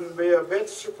 I wouldn't be a bit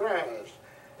surprised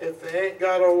if they ain't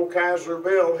got old Kaiser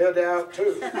Bill hid out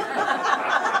too.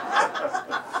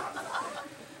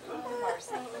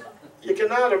 You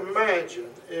cannot imagine,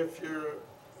 if you're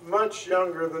much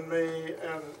younger than me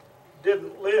and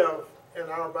didn't live in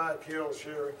our back hills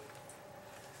here,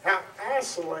 how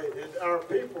isolated our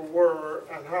people were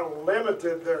and how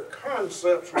limited their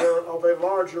concepts were of a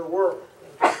larger world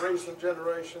in recent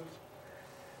generations.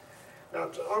 Now,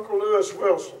 to Uncle Lewis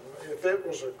Wilson, if it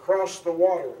was across the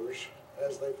waters,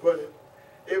 as they put it,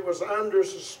 it was under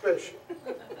suspicion.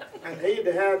 And he'd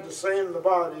had to see in the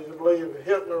body to believe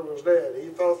Hitler was dead. He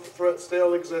thought the threat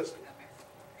still existed.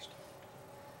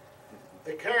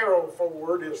 The Carroll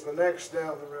Ford is the next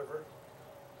down the river.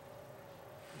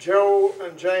 Joe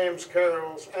and James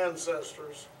Carroll's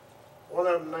ancestors, one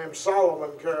of them named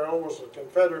Solomon Carroll, was a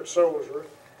Confederate soldier.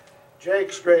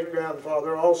 Jake's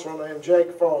great-grandfather, also named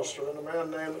Jake Foster, and a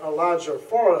man named Elijah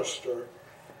Forrester,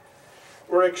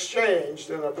 were exchanged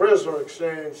in a prisoner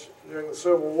exchange during the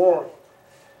Civil War.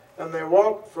 And they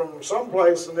walked from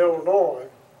someplace in Illinois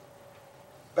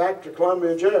back to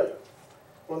Columbia Jail.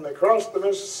 When they crossed the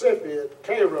Mississippi at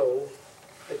Cairo,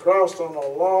 they crossed on a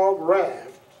log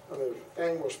raft, and the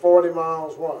thing was 40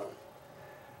 miles wide.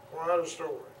 Quite a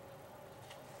story.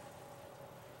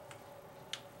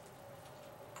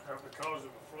 Because of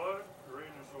a flood, the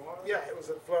reason it's a lot? Yeah, it was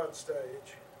at flood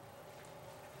stage.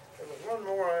 There was one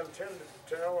more I intended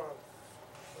to tell. I'm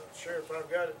not sure if I've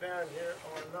got it down here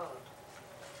or not.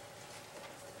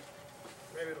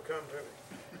 Maybe it'll come to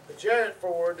me. The Jarrett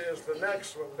Ford is the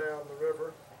next one down the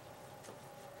river.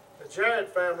 The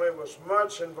Jarrett family was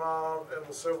much involved in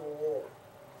the Civil War.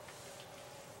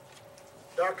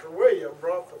 Dr. William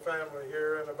brought the family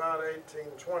here in about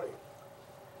 1820.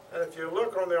 And if you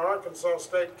look on the Arkansas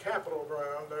State Capitol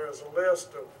ground, there is a list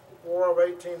of War of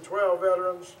 1812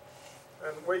 veterans,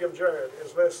 and William Jarrett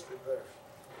is listed there.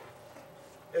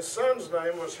 His son's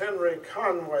name was Henry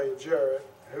Conway Jarrett,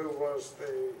 who was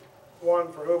the one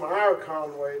for whom our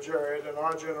Conway Jarrett in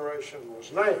our generation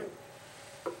was named.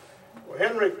 Well,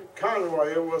 Henry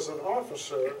Conway was an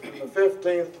officer in the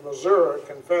 15th Missouri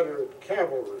Confederate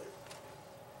Cavalry.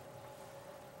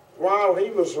 While he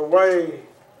was away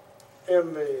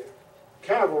in the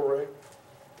cavalry,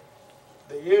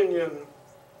 the Union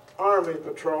Army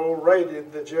Patrol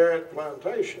raided the Jarrett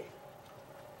plantation.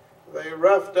 They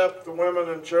roughed up the women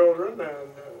and children and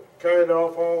carried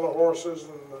off all the horses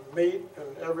and the meat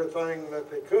and everything that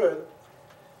they could.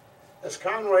 As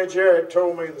Conway Jarrett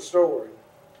told me the story,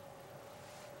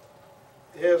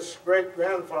 his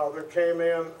great-grandfather came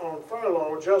in on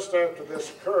furlough just after this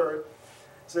occurred.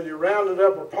 Said he rounded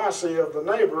up a posse of the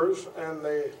neighbors and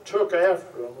they took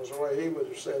after him, was the way he would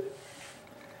have said it.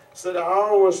 Said, I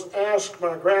always asked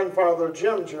my grandfather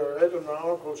Jim Jarrett and my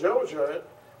uncle Joe Jarrett,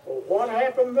 well, what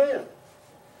happened then?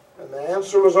 And the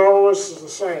answer was always the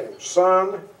same.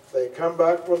 Son, they come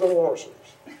back with the horses.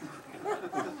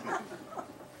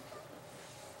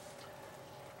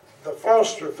 The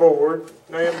Foster Ford,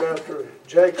 named after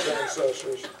Jake's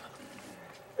ancestors,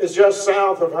 is just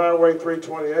south of Highway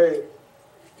 328.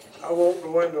 I won't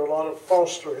go into a lot of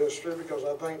Foster history because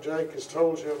I think Jake has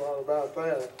told you a lot about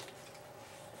that.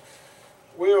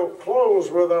 We'll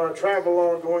close with our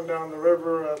travelogue going down the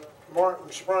river at Martin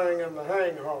Spring and the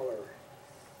Hang Holler.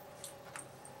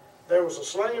 There was a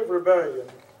slave rebellion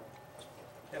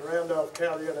in Randolph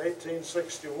County in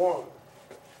 1861.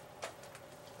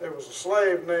 There was a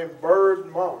slave named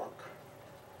Bird Mock.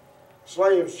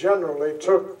 Slaves generally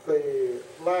took the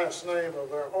last name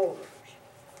of their owners.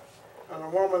 And a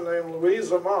woman named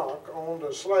Louisa Mock owned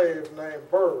a slave named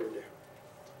Bird.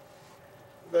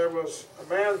 There was a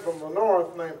man from the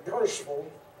north named Percival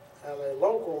and a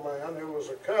local man who was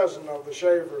a cousin of the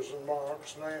Shavers and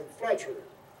Mocks named Fletcher,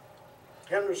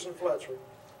 Henderson Fletcher,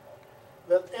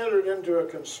 that entered into a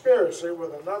conspiracy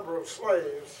with a number of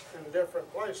slaves in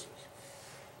different places.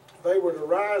 They were to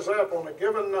rise up on a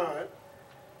given night,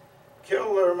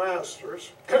 kill their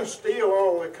masters, steal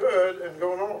all they could, and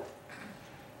go north.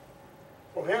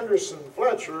 Well, Henderson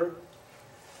Fletcher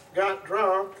got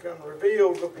drunk and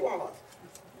revealed the plot.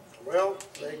 Well,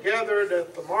 they gathered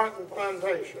at the Martin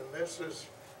Plantation. This is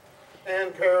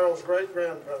Ann Carroll's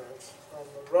great-grandparents on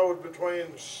the road between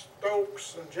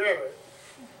Stokes and Jarrett,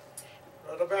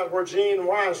 right about where Gene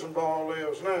Weisenbaugh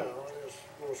lives now.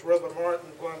 It was where the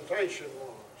Martin Plantation was.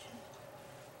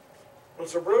 Well,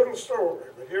 it's a brutal story,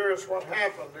 but here is what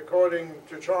happened according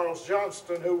to Charles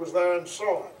Johnston, who was there and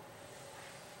saw it.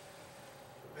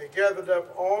 They gathered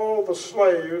up all the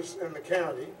slaves in the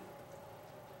county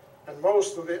and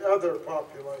most of the other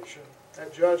population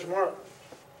at Judge Martin's.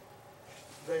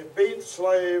 They beat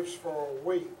slaves for a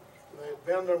week. They'd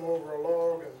bend them over a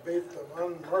log and beat them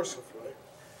unmercifully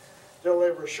till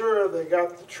they were sure they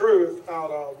got the truth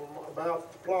out of them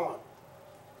about the plot.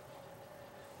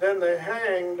 Then they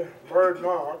hanged Bird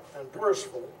Mock and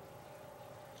Percival,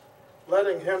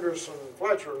 letting Henderson and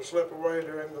Fletcher slip away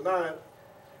during the night.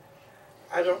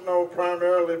 I don't know,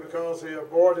 primarily because he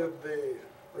aborted the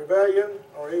rebellion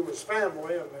or he was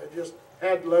family and they just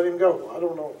had to let him go. I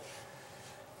don't know.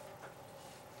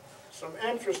 Some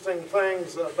interesting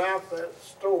things about that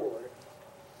story.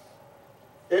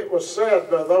 It was said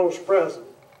by those present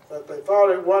that they thought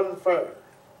it wasn't fair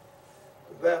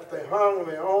that they hung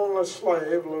the only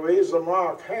slave Louisa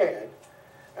Mock had,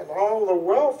 and all the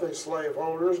wealthy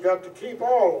slaveholders got to keep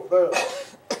all of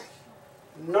theirs.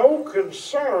 No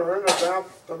concern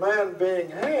about the man being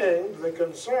hanged. The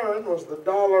concern was the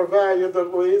dollar value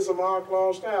that Louisa Mock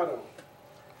lost out on.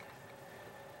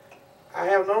 I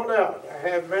have no doubt I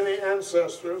have many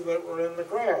ancestors that were in the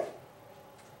crowd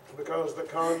because the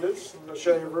Condits and the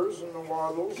Shavers and the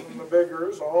Waddles and the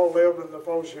Biggers all lived in the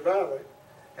Fourche Valley.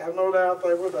 I have no doubt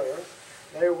they were there.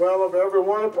 May well have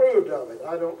everyone approved of it.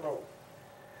 I don't know.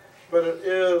 But it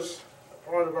is a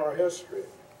part of our history.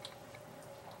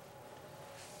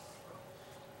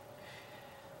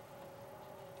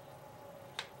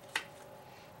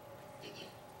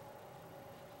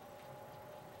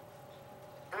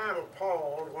 I'm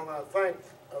appalled when I think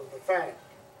of the fact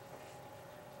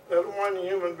that one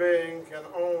human being can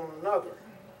own another.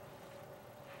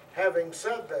 Having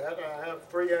said that, I have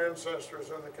 3 ancestors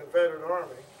in the Confederate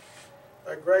Army,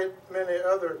 a great many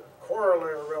other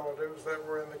corollary relatives that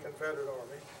were in the Confederate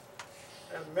Army,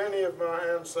 and many of my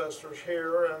ancestors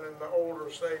here and in the older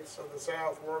states of the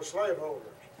South were slaveholders.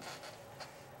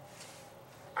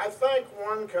 I think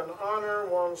one can honor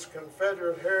one's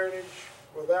Confederate heritage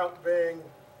without being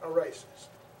a racist.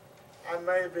 I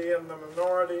may be in the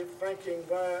minority thinking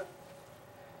that,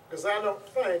 because I don't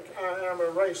think I am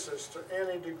a racist to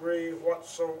any degree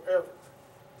whatsoever.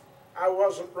 I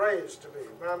wasn't raised to be.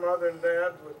 My mother and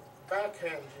dad would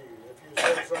backhand you if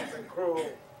you said something cruel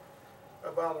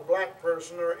about a black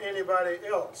person or anybody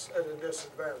else at a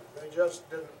disadvantage. They just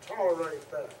didn't tolerate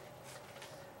that.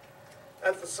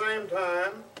 At the same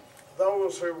time,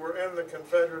 those who were in the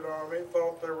Confederate Army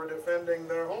thought they were defending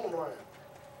their homeland.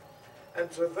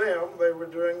 And to them, they were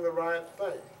doing the right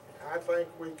thing. I think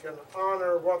we can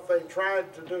honor what they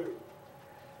tried to do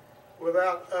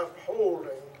without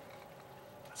upholding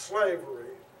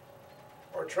slavery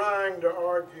or trying to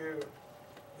argue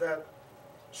that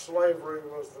slavery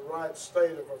was the right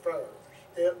state of affairs.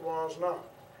 It was not.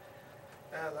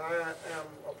 And I am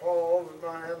appalled that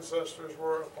my ancestors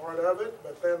were a part of it,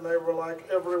 but then they were like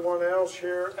everyone else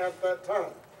here at that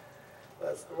time.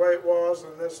 That's the way it was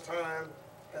in this time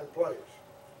and place.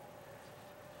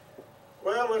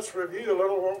 Well, let's review a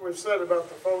little what we've said about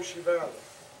the Fourche Valley.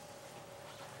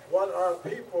 What our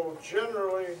people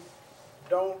generally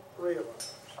don't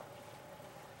realize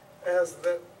is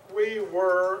that we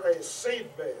were a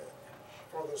seedbed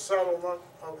for the settlement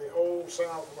of the old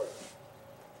Southwest.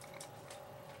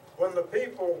 When the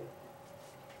people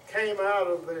came out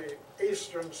of the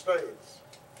eastern states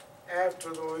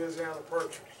after the Louisiana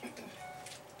Purchase,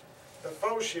 the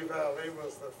Fourche Valley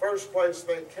was the first place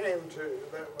they came to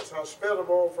that was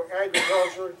hospitable for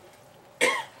agriculture,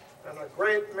 and a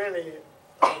great many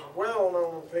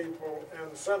well-known people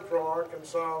in central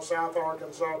Arkansas, South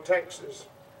Arkansas, Texas,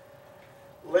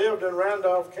 lived in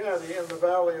Randolph County in the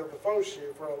valley of the Fourche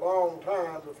for a long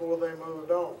time before they moved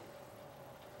on.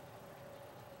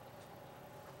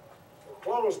 We'll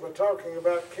close by talking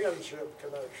about kinship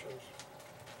connections.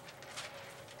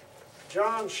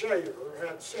 John Shaver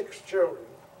had 6 children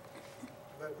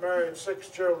that married 6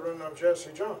 children of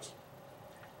Jesse Johnson.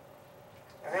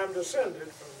 I am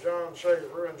descended from John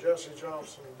Shaver and Jesse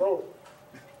Johnson both.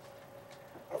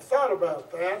 I've thought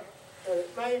about that, and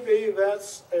it may be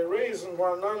that's a reason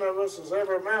why none of us has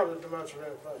ever amounted to much of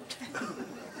anything.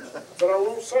 But I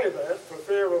won't say that for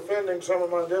fear of offending some of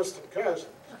my distant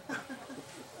cousins.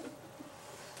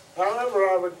 However,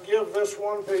 I would give this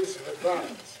one piece of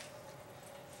advice.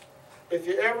 If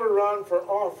you ever run for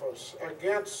office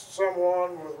against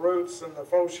someone with roots in the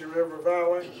Fourche River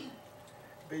Valley,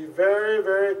 be very,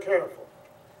 very careful.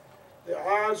 The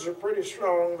odds are pretty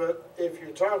strong that if you're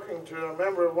talking to a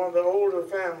member of one of the older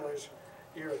families,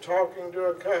 you're talking to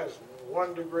a cousin,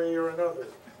 one degree or another,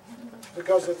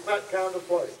 because it's that kind of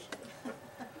place.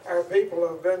 Our people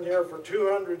have been here for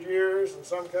 200 years in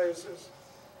some cases.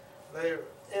 They've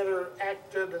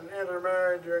interacted and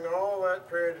intermarried during all that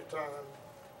period of time.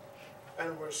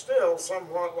 And we're still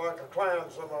somewhat like a clan,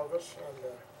 some of us, and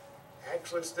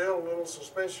actually still a little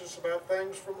suspicious about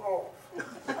things from off.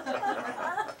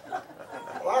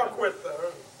 Well, I'll quit there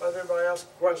and let anybody ask a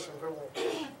question if they want.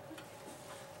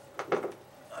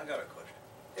 I got a question.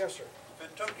 Yes, sir. If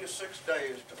it took you 6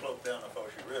 days to float down the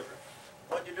Fourche River,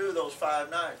 what'd you do those 5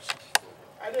 nights?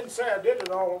 I didn't say I did it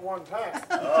all at one time.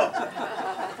 Oh.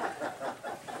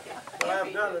 But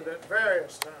I've done it at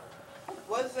various times.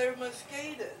 Was there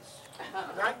mosquitoes?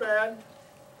 Not bad.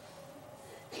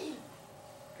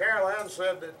 Carol Ann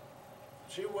said that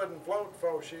she wouldn't float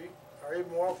Fourche or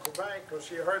even walk the bank because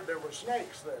she heard there were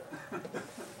snakes there.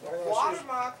 Well, Water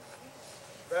moccasins?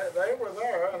 they were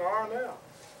there and are now.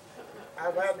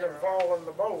 I've had them fall in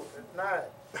the boat at night.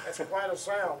 That's quite a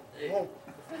sound. Boom.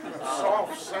 A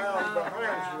soft sound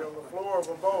behind you on the floor of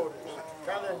a boat. It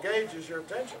kind of engages your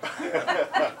attention.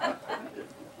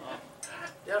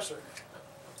 Yes, sir.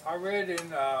 I read in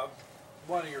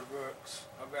one of your books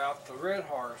about the red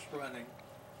horse running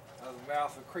of the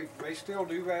mouth of the creek. They still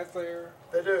do that there?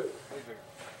 They do.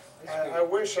 They do. I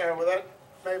wish I would. That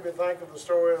made me think of the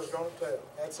story I was going to tell.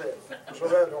 That's it. It's a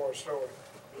red horse story.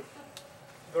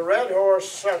 The red horse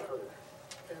sucker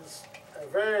is a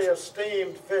very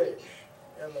esteemed fish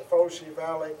in the Fourche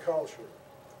Valley culture.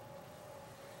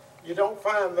 You don't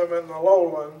find them in the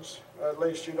lowlands, at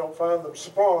least you don't find them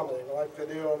spawning like they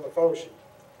do on the Fourche.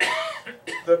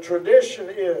 The tradition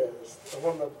is that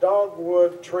when the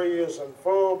dogwood tree is in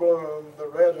full bloom, the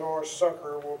red horse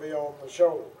sucker will be on the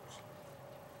shoulders.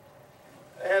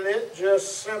 And it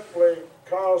just simply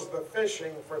caused the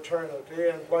fishing fraternity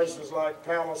in places like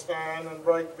Palestine and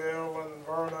Breakville and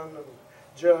Vernon and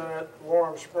Judd,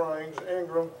 Warm Springs,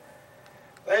 Ingram.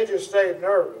 They just stayed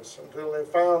nervous until they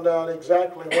found out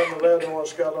exactly when the red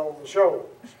horse got on the shoulders.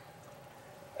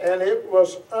 And it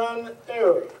was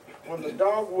unerring. When the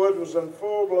dogwood was in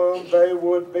full bloom, they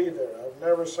would be there. I've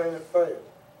never seen it fail.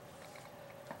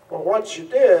 Well, what you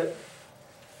did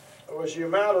was you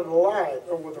mounted a light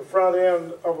over the front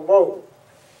end of a boat.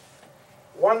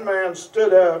 One man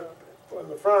stood up in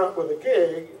the front with a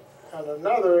gig, and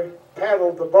another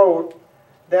paddled the boat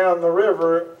down the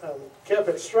river and kept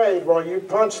it straight while you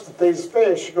punched at these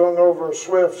fish going over a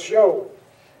swift shoal.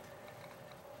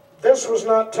 This was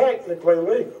not technically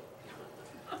legal,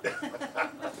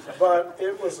 but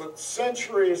it was a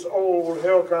centuries-old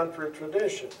hill country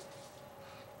tradition.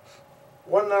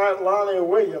 One night, Lonnie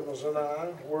Williams and I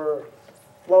were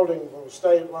floating from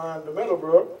State Line to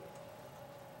Middlebrook,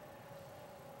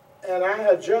 and I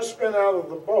had just been out of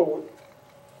the boat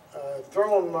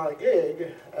thrown my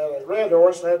gig at a red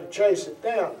horse and had to chase it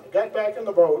down. I got back in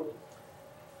the boat.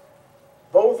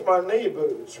 Both my knee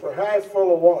boots were half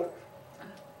full of water.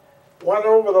 Went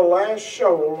over the last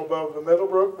shoal above the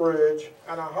Middlebrook Bridge,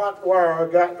 and a hot wire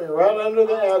got me right under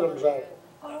the Adam's apple.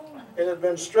 It had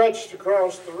been stretched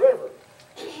across the river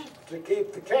to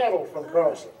keep the cattle from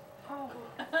crossing.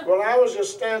 Well, I was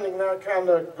just standing there kind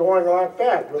of going like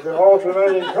that with the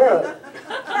alternating current.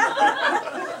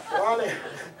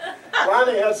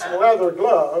 Lonnie had some leather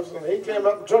gloves, and he came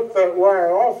up and took that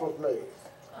wire off of me.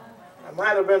 I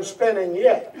might have been spinning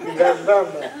yet if he hadn't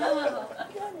done that.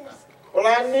 Well,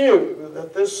 I knew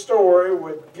that this story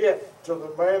would get to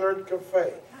the Maynard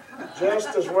Cafe.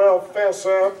 Just as well fess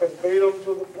up and beat them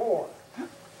to the point.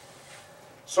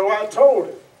 So I told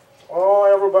him. Oh,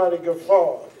 everybody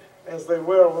guffawed, as they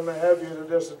will when they have you at a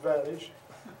disadvantage,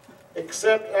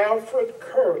 except Alfred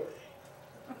Curley.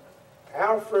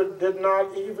 Alfred did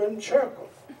not even chuckle.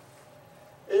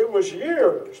 It was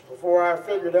years before I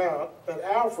figured out that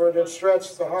Alfred had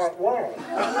stretched the hot wire.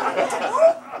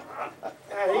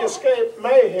 Now, he escaped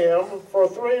mayhem for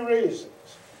 3 reasons.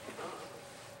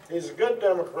 He's a good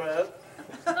Democrat.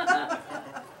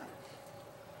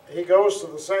 He goes to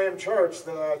the same church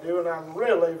that I do, and I'm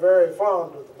really very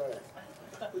fond of the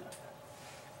man.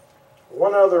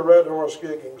 One other red horse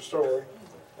gigging story.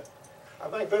 I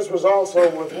think this was also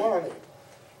with Lonnie.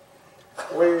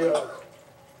 We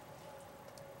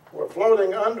were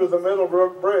floating under the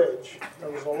Middlebrook Bridge. There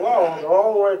was a log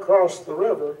all the way across the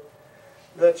river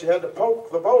that you had to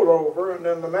poke the boat over, and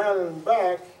then the man in the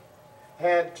back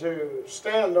had to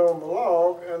stand on the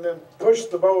log and then push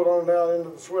the boat on down into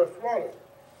the swift water.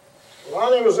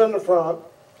 Lonnie was in the front,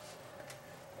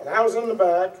 and I was in the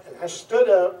back, and I stood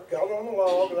up, got on the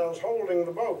log, and I was holding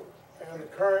the boat. And the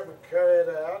current would carry it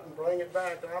out and bring it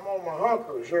back. And I'm on my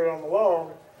hunkers here on the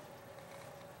log.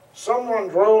 Someone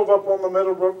drove up on the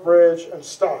Middlebrook Bridge and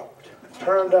stopped,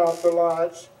 turned out the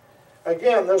lights.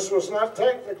 Again, this was not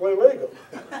technically legal.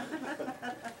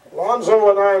 Lonzo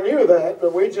and I knew that,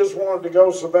 but we just wanted to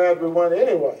go so bad we went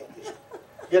anyway.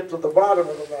 Get to the bottom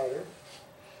of the matter.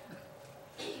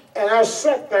 And I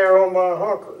sat there on my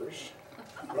hunkers,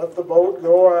 let the boat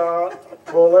go out, I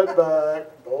pull it back,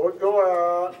 boat go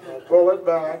out, I pull it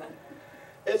back.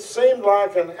 It seemed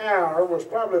like an hour, was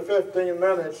probably 15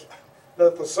 minutes,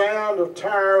 that the sound of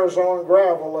tires on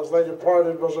gravel as they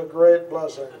departed was a great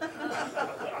blessing.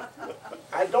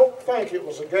 I don't think it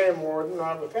was a game warden.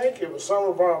 I would think it was some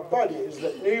of our buddies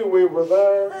that knew we were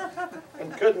there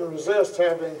and couldn't resist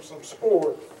having some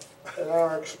sport at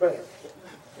our expense.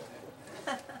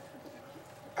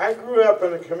 I grew up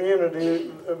in a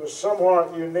community that was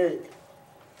somewhat unique.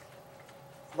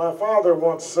 My father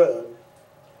once said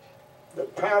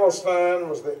that Palestine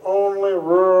was the only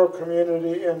rural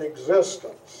community in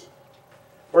existence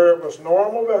where it was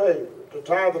normal behavior to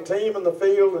tie the team in the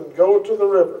field and go to the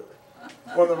river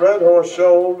when the red horse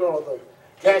showed or the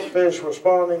catfish were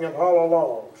spawning in hollow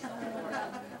logs.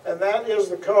 And that is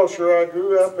the culture I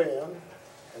grew up in.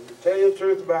 And to tell you the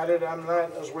truth about it, I'm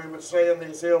not, as we would say in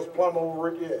these hills, plumb over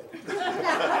it yet.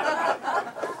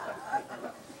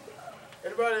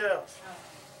 Anybody else?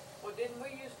 Well, didn't we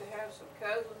used to have some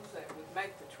cousins that would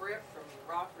make the trip from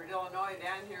Rockford, Illinois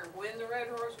down here when the red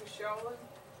horse was showing?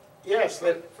 Yes.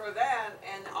 For that,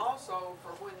 and also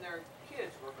for when their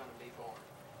kids were going to be born.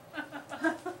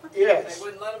 Yes. They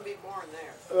wouldn't let them be born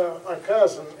there. My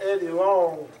cousin, Eddie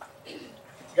Long,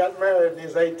 got married when he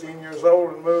was 18 years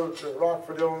old and moved to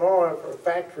Rockford, Illinois for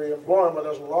factory employment,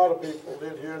 as a lot of people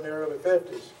did here in the early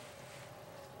 50s.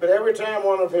 But every time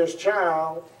one of his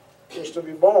child was to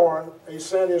be born, he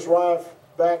sent his wife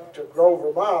back to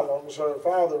Grover Milam, so her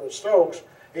father at Stokes.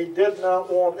 He did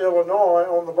not want Illinois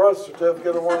on the birth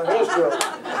certificate of one of his children.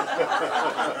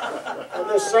 And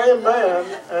this same man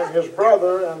and his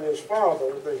brother and his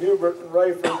father, the Hubert and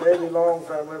Rayford Eddie Long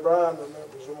family, Brian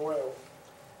remembers them well,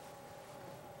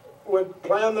 would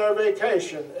plan their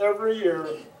vacation every year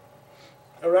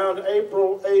around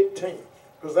April 18th,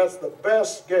 because that's the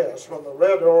best guess when the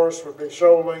red horse would be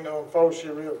shoaling on Fourche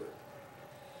River.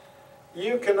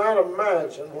 You cannot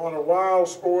imagine what a wild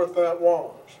sport that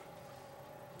was.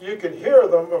 You could hear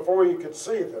them before you could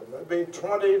see them. There'd be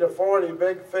 20 to 40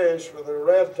 big fish with their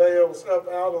red tails up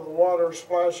out of the water,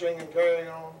 splashing and carrying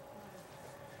on.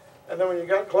 And then when you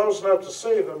got close enough to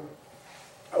see them,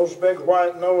 those big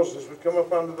white noses would come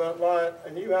up under that light,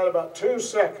 and you had about 2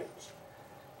 seconds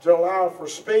to allow for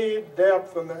speed,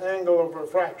 depth, and the angle of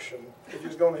refraction if you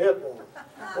was going to hit one.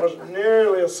 It wasn't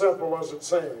nearly as simple as it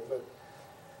seemed, but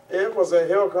it was a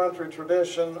hill country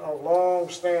tradition of long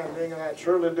standing, and I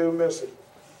truly do miss it.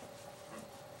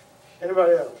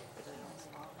 Anybody else?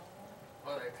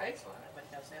 they taste like?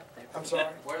 I'm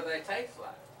sorry. What do they taste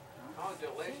like? Oh,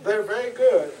 delicious. They're very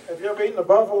good. Have you ever eaten a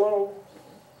buffalo?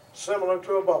 Similar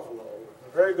to a buffalo.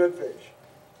 Very good fish.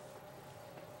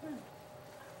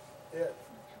 Yeah.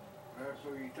 So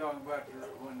you're talking about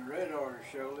when the red horse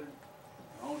is shoaling,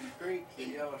 on the creek, the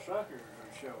yellow suckers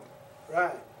are shoaling.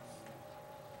 Right.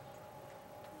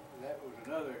 That was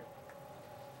another.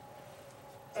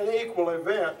 An equal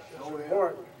event is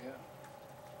important.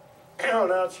 Yeah. Now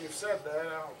that you've said that,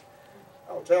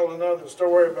 I'll tell another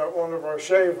story about one of our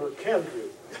Shaver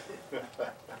kindred.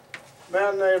 A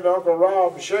man named Uncle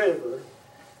Rob Shaver,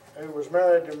 who was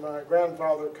married to my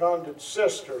grandfather Condit's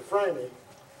sister, Franny.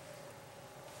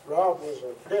 Rob was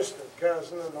a distant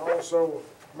cousin and also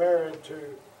married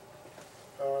to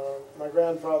my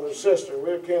grandfather's sister.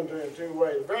 We're kin to in two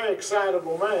ways. Very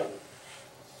excitable man.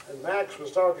 And Max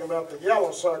was talking about the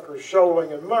yellow suckers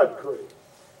shoaling in Mud Creek.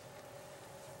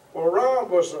 Well, Rob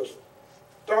was a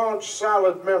staunch,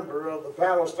 solid member of the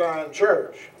Palestine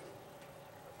Church.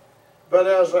 But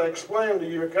as I explained to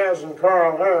your cousin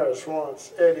Carl Harris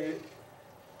once, Eddie,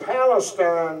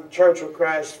 Palestine Church of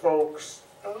Christ folks,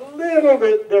 a little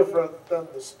bit different than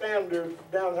the standard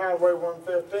down Highway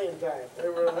 115 type. They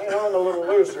hung a little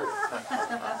looser.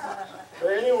 But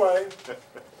anyway,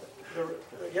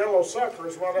 the yellow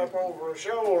suckers went up over a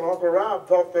shoal, and Uncle Rob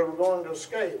thought they were going to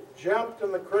escape. Jumped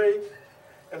in the creek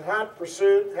in hot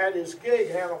pursuit, had his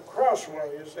gig handle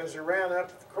crossways as he ran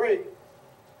up the creek.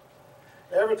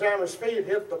 Every time his feet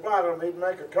hit the bottom, he'd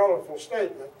make a colorful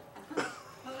statement.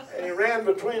 And he ran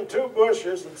between two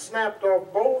bushes and snapped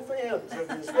off both ends of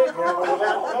his gig handle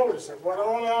without noticing. Went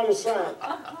on out of sight,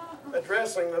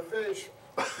 addressing the fish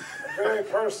very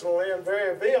personally and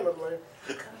very vehemently.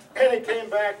 And he came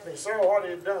back and he saw what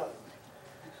he'd done.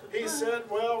 He said,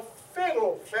 well,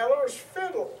 fiddle, fellers,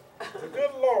 fiddle. The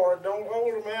good Lord don't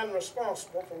hold a man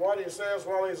responsible for what he says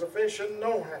while he's a-fishing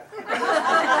no-how.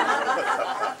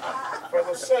 For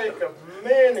the sake of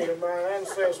many of my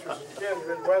ancestors and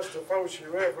kindred west of Fourche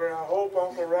River, I hope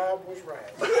Uncle Rob was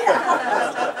right.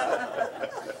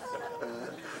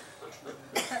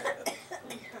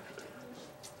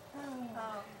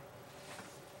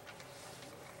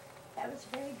 That was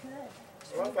very good.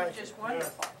 Well, thank you. Just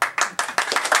wonderful.